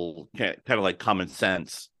logical kind of like common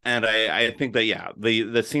sense. And I think that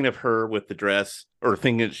the scene of her with the dress, or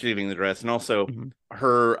thinking that she's leaving the dress, and also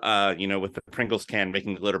her with the Pringles can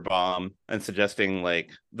making the glitter bomb and suggesting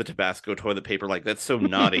like the Tabasco toilet paper, like that's so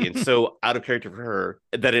naughty and so out of character for her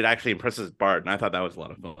that it actually impresses Bart, and I thought that was a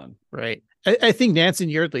lot of fun. Right. I think Nancy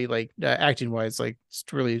Yeardley, like acting wise, like it's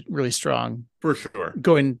really, really strong. For sure.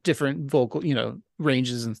 Going different vocal,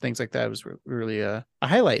 ranges and things like that was really a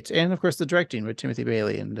highlight. And of course the directing with Timothy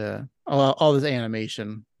Bailey and all this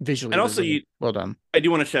animation visually. And also well done. I do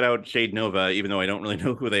want to shout out Shade Nova, even though I don't really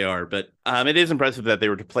know who they are, but it is impressive that they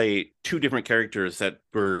were to play two different characters that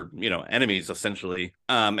were, enemies essentially.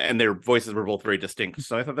 And their voices were both very distinct.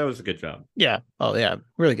 So I thought that was a good job. Yeah. Oh yeah.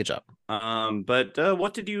 Really good job. But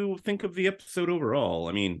what did you think of the episode overall?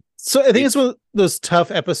 I mean, so I think it's one of those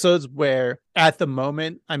tough episodes where at the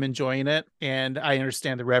moment I'm enjoying it and I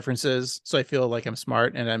understand the references. So I feel like I'm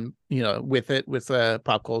smart and I'm, with it with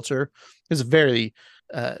pop culture. It's very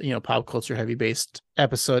pop culture heavy based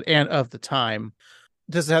episode and of the time.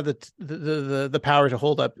 Does it have the power to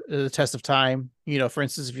hold up the test of time? For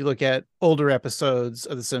instance, if you look at older episodes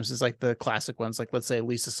of The Simpsons, like the classic ones, like let's say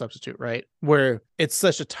Lisa's Substitute, right? Where it's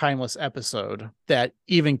such a timeless episode that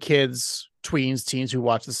even kids, tweens, teens who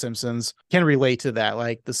watch The Simpsons can relate to that.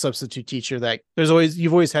 Like the substitute teacher that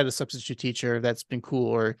you've always had a substitute teacher that's been cool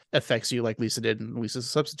or affects you like Lisa did in Lisa's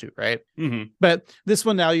Substitute, right? Mm-hmm. But this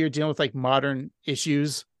one, now you're dealing with like modern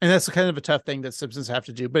issues. And that's kind of a tough thing that Simpsons have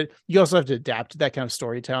to do. But you also have to adapt to that kind of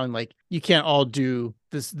storytelling. Like you can't all do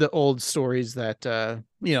the old stories that,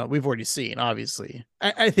 we've already seen, obviously.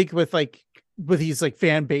 I think with these like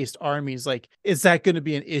fan-based armies, like, is that going to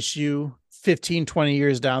be an issue 15, 20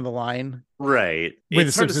 years down the line? Right. When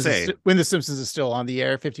It's hard to say. when The Simpsons is still on the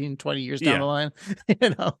air 15, 20 years down the line,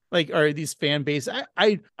 like, are these fan base?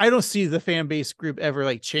 I don't see the fan base group ever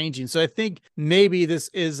like changing. So I think maybe this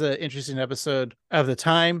is an interesting episode of the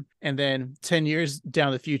time. And then 10 years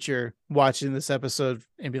down the future, watching this episode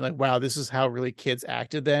and being like, wow, this is how really kids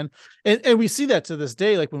acted then. And we see that to this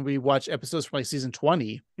day, like when we watch episodes from like season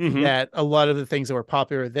 20, that a lot of the things that were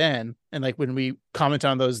popular then, and like when we comment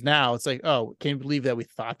on those now, it's like, oh, can you believe that we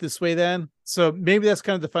thought this way then? So maybe that's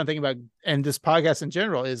kind of the fun thing about, and this podcast in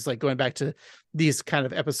general, is like going back to these kind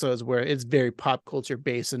of episodes where it's very pop culture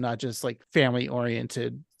based and not just like family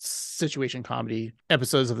oriented situation comedy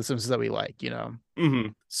episodes of The Simpsons that we like,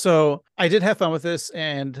 So I did have fun with this,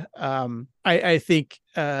 and I think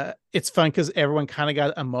it's fun because everyone kind of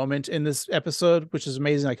got a moment in this episode, which is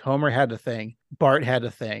amazing. Like Homer had a thing, Bart had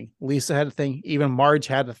a thing, Lisa had a thing, even Marge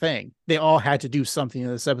had a thing. They all had to do something in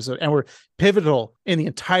this episode and were pivotal in the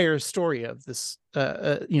entire story of this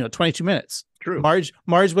 22 minutes. True. Marge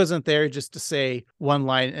wasn't there just to say one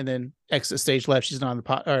line and then exit stage left. She's not on the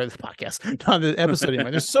podcast, not on the episode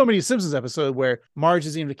anymore. There's so many Simpsons episodes where Marge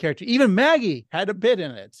isn't even a character. Even Maggie had a bit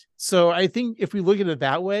in it. So I think if we look at it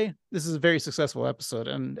that way, this is a very successful episode,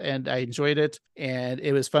 and I enjoyed it, and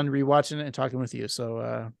it was fun rewatching it and talking with you.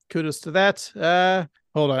 So kudos to that.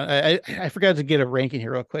 Hold on, I forgot to get a ranking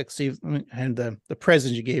here real quick, Steve, and the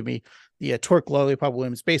present you gave me. The Torque Lollipop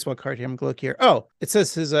Williams baseball card here. I'm gonna look here. Oh, it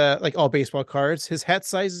says his like all baseball cards, his hat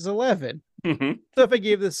size is 11. Mm-hmm. So if I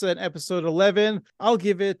gave this an episode 11, I'll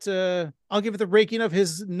give it the ranking of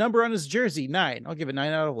his number on his jersey 9. I'll give it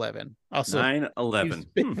 9 out of 11. Also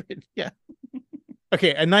 9/11. Yeah.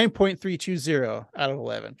 Okay, a 9.320 out of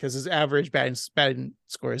 11 because his average batting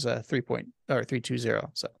score is 3.320.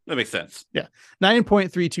 So that makes sense. Yeah,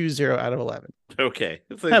 9.320 out of 11. Okay,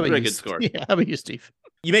 that's a very good score. Yeah, how about you, Steve?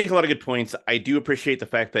 You make a lot of good points. I do appreciate the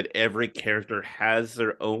fact that every character has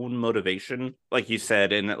their own motivation, like you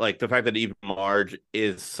said, and like the fact that even Marge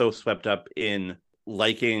is so swept up in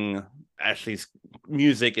liking Ashley's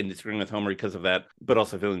music and disagreeing with Homer because of that, but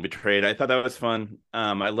also feeling betrayed. I thought that was fun.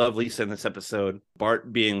 I love Lisa in this episode.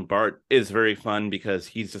 Bart being Bart is very fun because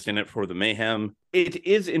he's just in it for the mayhem. It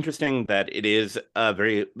is interesting that it is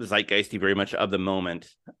very zeitgeisty, very much of the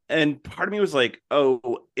moment. And part of me was like,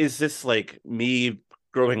 oh, is this like me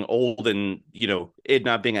growing old and, it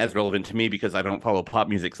not being as relevant to me because I don't follow pop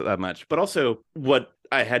music that much? But also what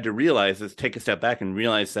I had to realize is take a step back and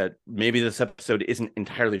realize that maybe this episode isn't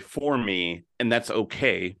entirely for me, and that's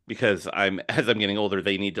okay because as I'm getting older,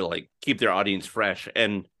 they need to like keep their audience fresh,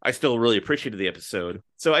 and I still really appreciated the episode.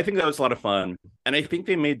 So I think that was a lot of fun, and I think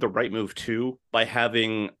they made the right move too by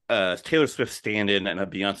having a Taylor Swift stand-in and a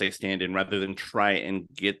Beyonce stand-in rather than try and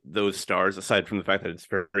get those stars. Aside from the fact that it's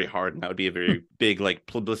very, very hard, and that would be a very big like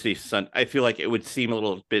publicity stunt, I feel like it would seem a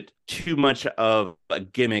little bit too much of a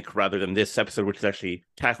gimmick rather than this episode, which is actually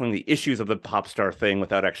tackling the issues of the pop star thing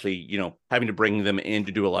without actually, having to bring them in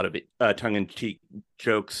to do a lot of tongue-in-cheek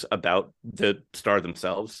jokes about the star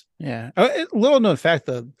themselves. Yeah. Little known fact,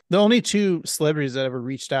 though, the only two celebrities that ever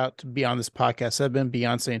reached out to be on this podcast have been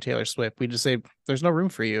Beyonce and Taylor Swift. We just say, there's no room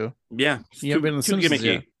for you. Yeah. You haven't been on the Simpsons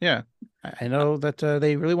yet. Yeah. I know that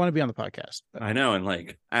they really want to be on the podcast. But I know. And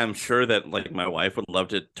like, I'm sure that like my wife would love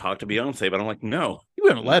to talk to Beyonce, but I'm like, no. You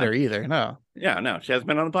wouldn't let her either. No. Yeah, no. She hasn't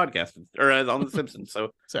been on the podcast or on The Simpsons.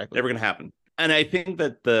 So exactly. Never going to happen. And I think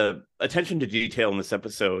that the attention to detail in this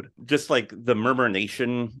episode, just like the Murmur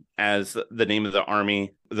Nation as the name of the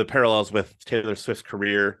army, the parallels with Taylor Swift's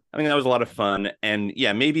career, I think that was a lot of fun. And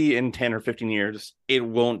yeah, maybe in 10 or 15 years, it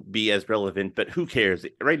won't be as relevant, but who cares?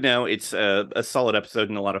 Right now, it's a solid episode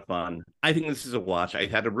and a lot of fun. I think this is a watch. I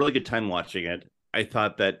had a really good time watching it. I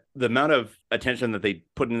thought that the amount of attention that they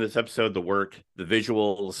put into this episode, the work, the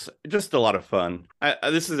visuals, just a lot of fun.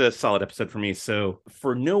 This is a solid episode for me. So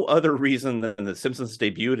for no other reason than The Simpsons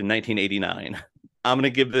debuted in 1989, I'm going to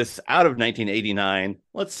give this out of 1989,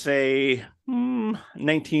 let's say from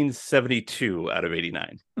 1972 out of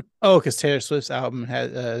 89. Oh, because Taylor Swift's album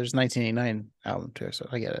has there's 1989 album too, so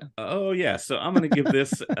I get it. Oh yeah, so I'm gonna give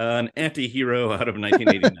this an anti-hero out of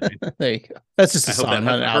 1989. There you go. That's just a I hope song, that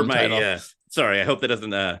not an doesn't hurt album my title. sorry, I hope that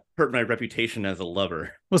doesn't hurt my reputation as a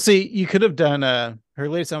lover. Well, see, you could have done her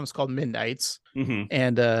latest album is called Midnights,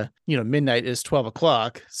 and midnight is 12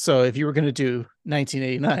 o'clock. So if you were going to do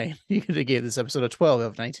 1989, you could have gave this episode a 12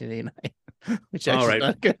 of 1989, which actually All right. is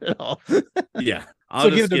not good at all. Yeah,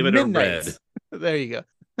 I'll just give it a red. Midnights. There you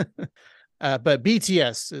go. But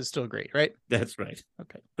BTS is still great, right? That's right.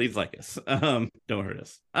 Okay. Please like us. Don't hurt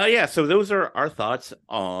us. Yeah, so those are our thoughts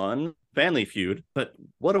on Fan-ily Feud. But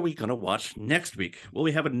what are we going to watch next week? Well,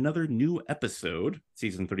 we have another new episode.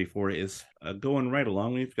 Season 34 is going right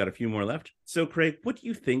along. We've got a few more left. So, Craig, what do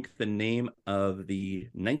you think the name of the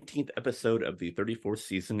 19th episode of the 34th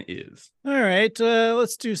season is? All right.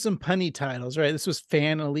 Let's do some punny titles, right? This was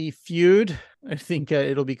Fan-ily Feud. I think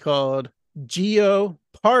it'll be called Geo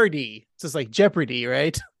Party. So it's like Jeopardy,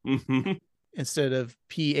 right? Mm-hmm. Instead of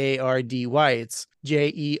PARDY, it's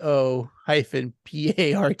JEO-PARTY.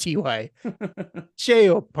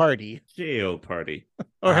 Geo Party. Geo Party.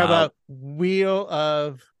 Or how about Wheel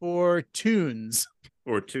of Fortunes?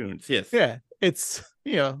 Fortunes, yes. Yeah, it's,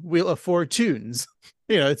 Wheel of Fortunes.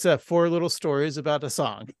 It's 4 little stories about a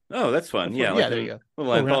song. Oh, that's fun. Yeah, yeah, there you go.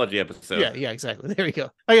 Little anthology episode. Yeah, exactly. There you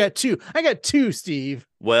go. I got two, Steve.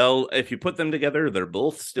 Well, if you put them together, they're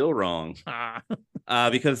both still wrong.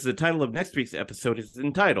 Because the title of next week's episode is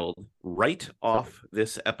entitled Write Off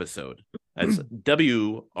This Episode. That's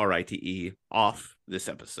WRITE, off this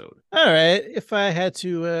episode. All right. If I had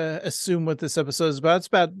to assume what this episode is about, it's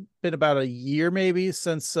been about a year maybe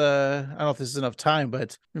since, I don't know if this is enough time,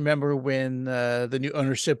 but remember when the new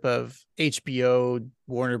ownership of HBO,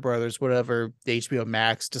 Warner Brothers, whatever, the HBO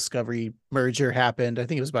Max Discovery merger happened. I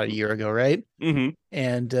think it was about a year ago, right? Mm-hmm.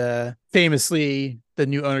 And famously, the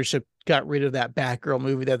new ownership got rid of that Batgirl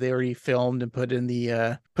movie that they already filmed and put in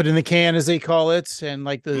the can, as they call it, and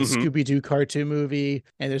like the Scooby-Doo cartoon movie.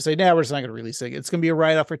 And they're saying, now we're just not going to release it. It's going to be a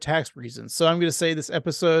write-off for tax reasons. So I'm going to say this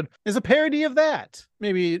episode is a parody of that.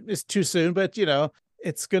 Maybe it's too soon, but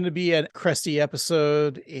it's going to be a crusty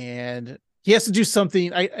episode, and he has to do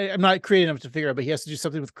something. I'm not creative enough to figure out, but he has to do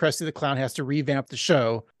something with Krusty the Clown. He has to revamp the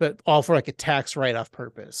show, but all for like a tax write-off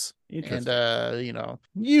purpose. And they'll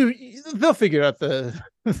figure out the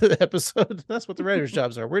episode. That's what the writers'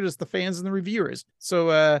 jobs are. We're just the fans and the reviewers. So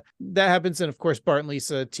that happens, and of course, Bart and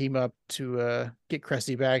Lisa team up to get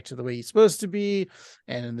Krusty back to the way he's supposed to be.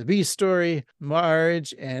 And in the B story,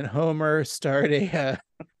 Marge and Homer start a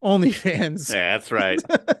OnlyFans. Yeah, that's right.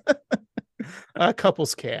 A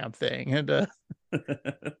couples cam thing, and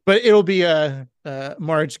but it'll be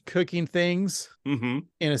Marge cooking things in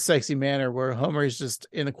a sexy manner, where Homer is just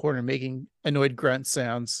in the corner making annoyed grunt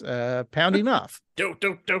sounds, pounding off. Do.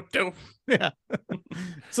 Yeah.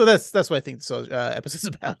 So that's what I think this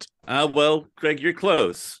episode's about. Well, Greg, you're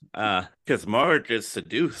close. Because Marge is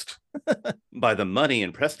seduced by the money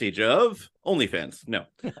and prestige of OnlyFans. No.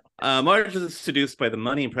 Marge is seduced by the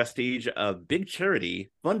money and prestige of big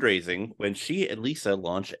charity fundraising when she and Lisa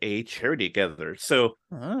launch a charity together. So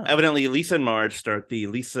evidently Lisa and Marge start the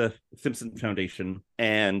Lisa Simpson Foundation,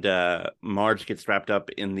 and Marge gets wrapped up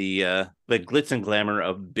in the glitz and glamour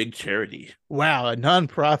of big charity. Wow, a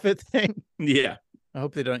nonprofit thing? Yeah. I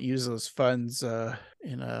hope they don't use those funds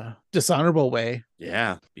in a dishonorable way.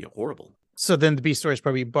 Yeah, be horrible. So then the B story is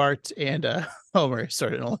probably Bart and Homer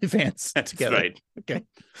started OnlyFans together. That's right. Okay.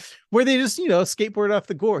 Where they just, skateboard off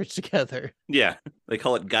the gorge together. Yeah. They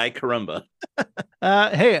call it Guy Carumba.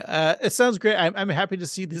 Hey, it sounds great. I'm happy to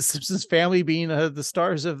see the Simpsons family being the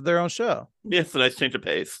stars of their own show. Yeah, it's a nice change of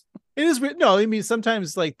pace. It is. No, I mean,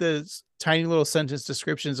 sometimes like the tiny little sentence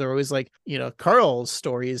descriptions are always like, Carl's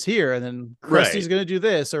story is here, and then Krusty's going to do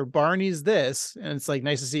this, or Barney's this. And it's like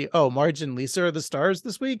nice to see, Marge and Lisa are the stars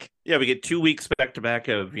this week. Yeah, we get 2 weeks back to back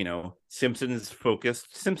of, Simpsons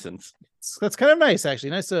focused Simpsons. That's kind of nice,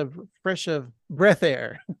 actually. Nice fresh of breath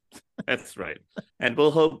air. That's right. And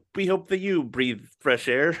we hope that you breathe fresh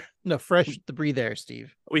air. No, fresh the breathe air,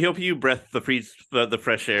 Steve. We hope you breath the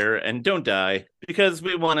fresh air and don't die, because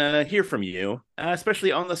we want to hear from you,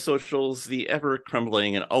 especially on the socials, the ever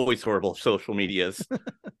crumbling and always horrible social medias.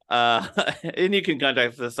 And you can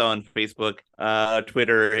contact us on Facebook,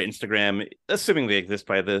 Twitter, Instagram, assuming they exist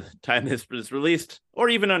by the time this is released, or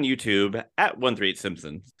even on YouTube at 138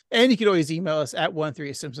 Simpsons. And you can always email us at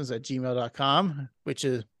 138simpsons@gmail.com, which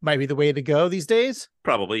might be the way to go these days.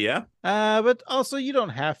 Probably, yeah. But also, you don't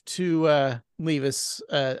have to leave us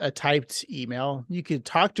a typed email. You could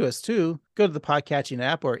talk to us too. Go to the podcatching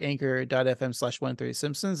app or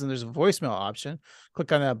anchor.fm/138simpsons, and there's a voicemail option.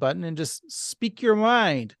 Click on that button and just speak your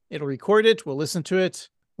mind. It'll record it. We'll listen to it.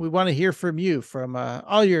 We want to hear from you, from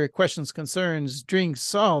all your questions, concerns,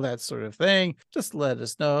 drinks, all that sort of thing. Just let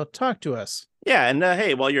us know. Talk to us. Yeah, and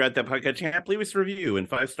hey, while you're at that podcasting app, leave us a review in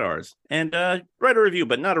 5 stars. And write a review,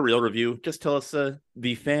 but not a real review. Just tell us the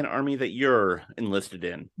fan army that you're enlisted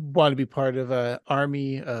in. Want to be part of an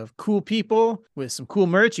army of cool people with some cool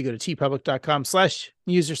merch? You go to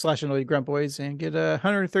tpublic.com/user/annoyed grunt and get a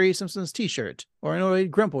 130 Simpsons t-shirt, or an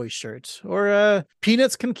Annoyed Grunt Boys shirt, or a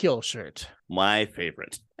Peanuts Can Kill shirt. My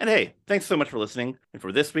favorite. And hey, thanks so much for listening. And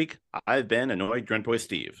for this week, I've been Annoyed Grunt Boy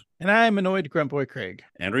Steve. And I'm Annoyed Grunt Boy Craig.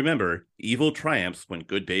 And remember, evil triumphs when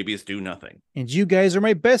good babies do nothing. And you guys are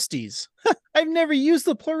my besties. I've never used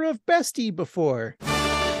the plural of bestie before.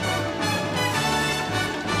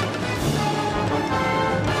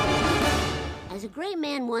 As a great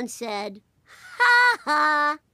man once said, ha ha.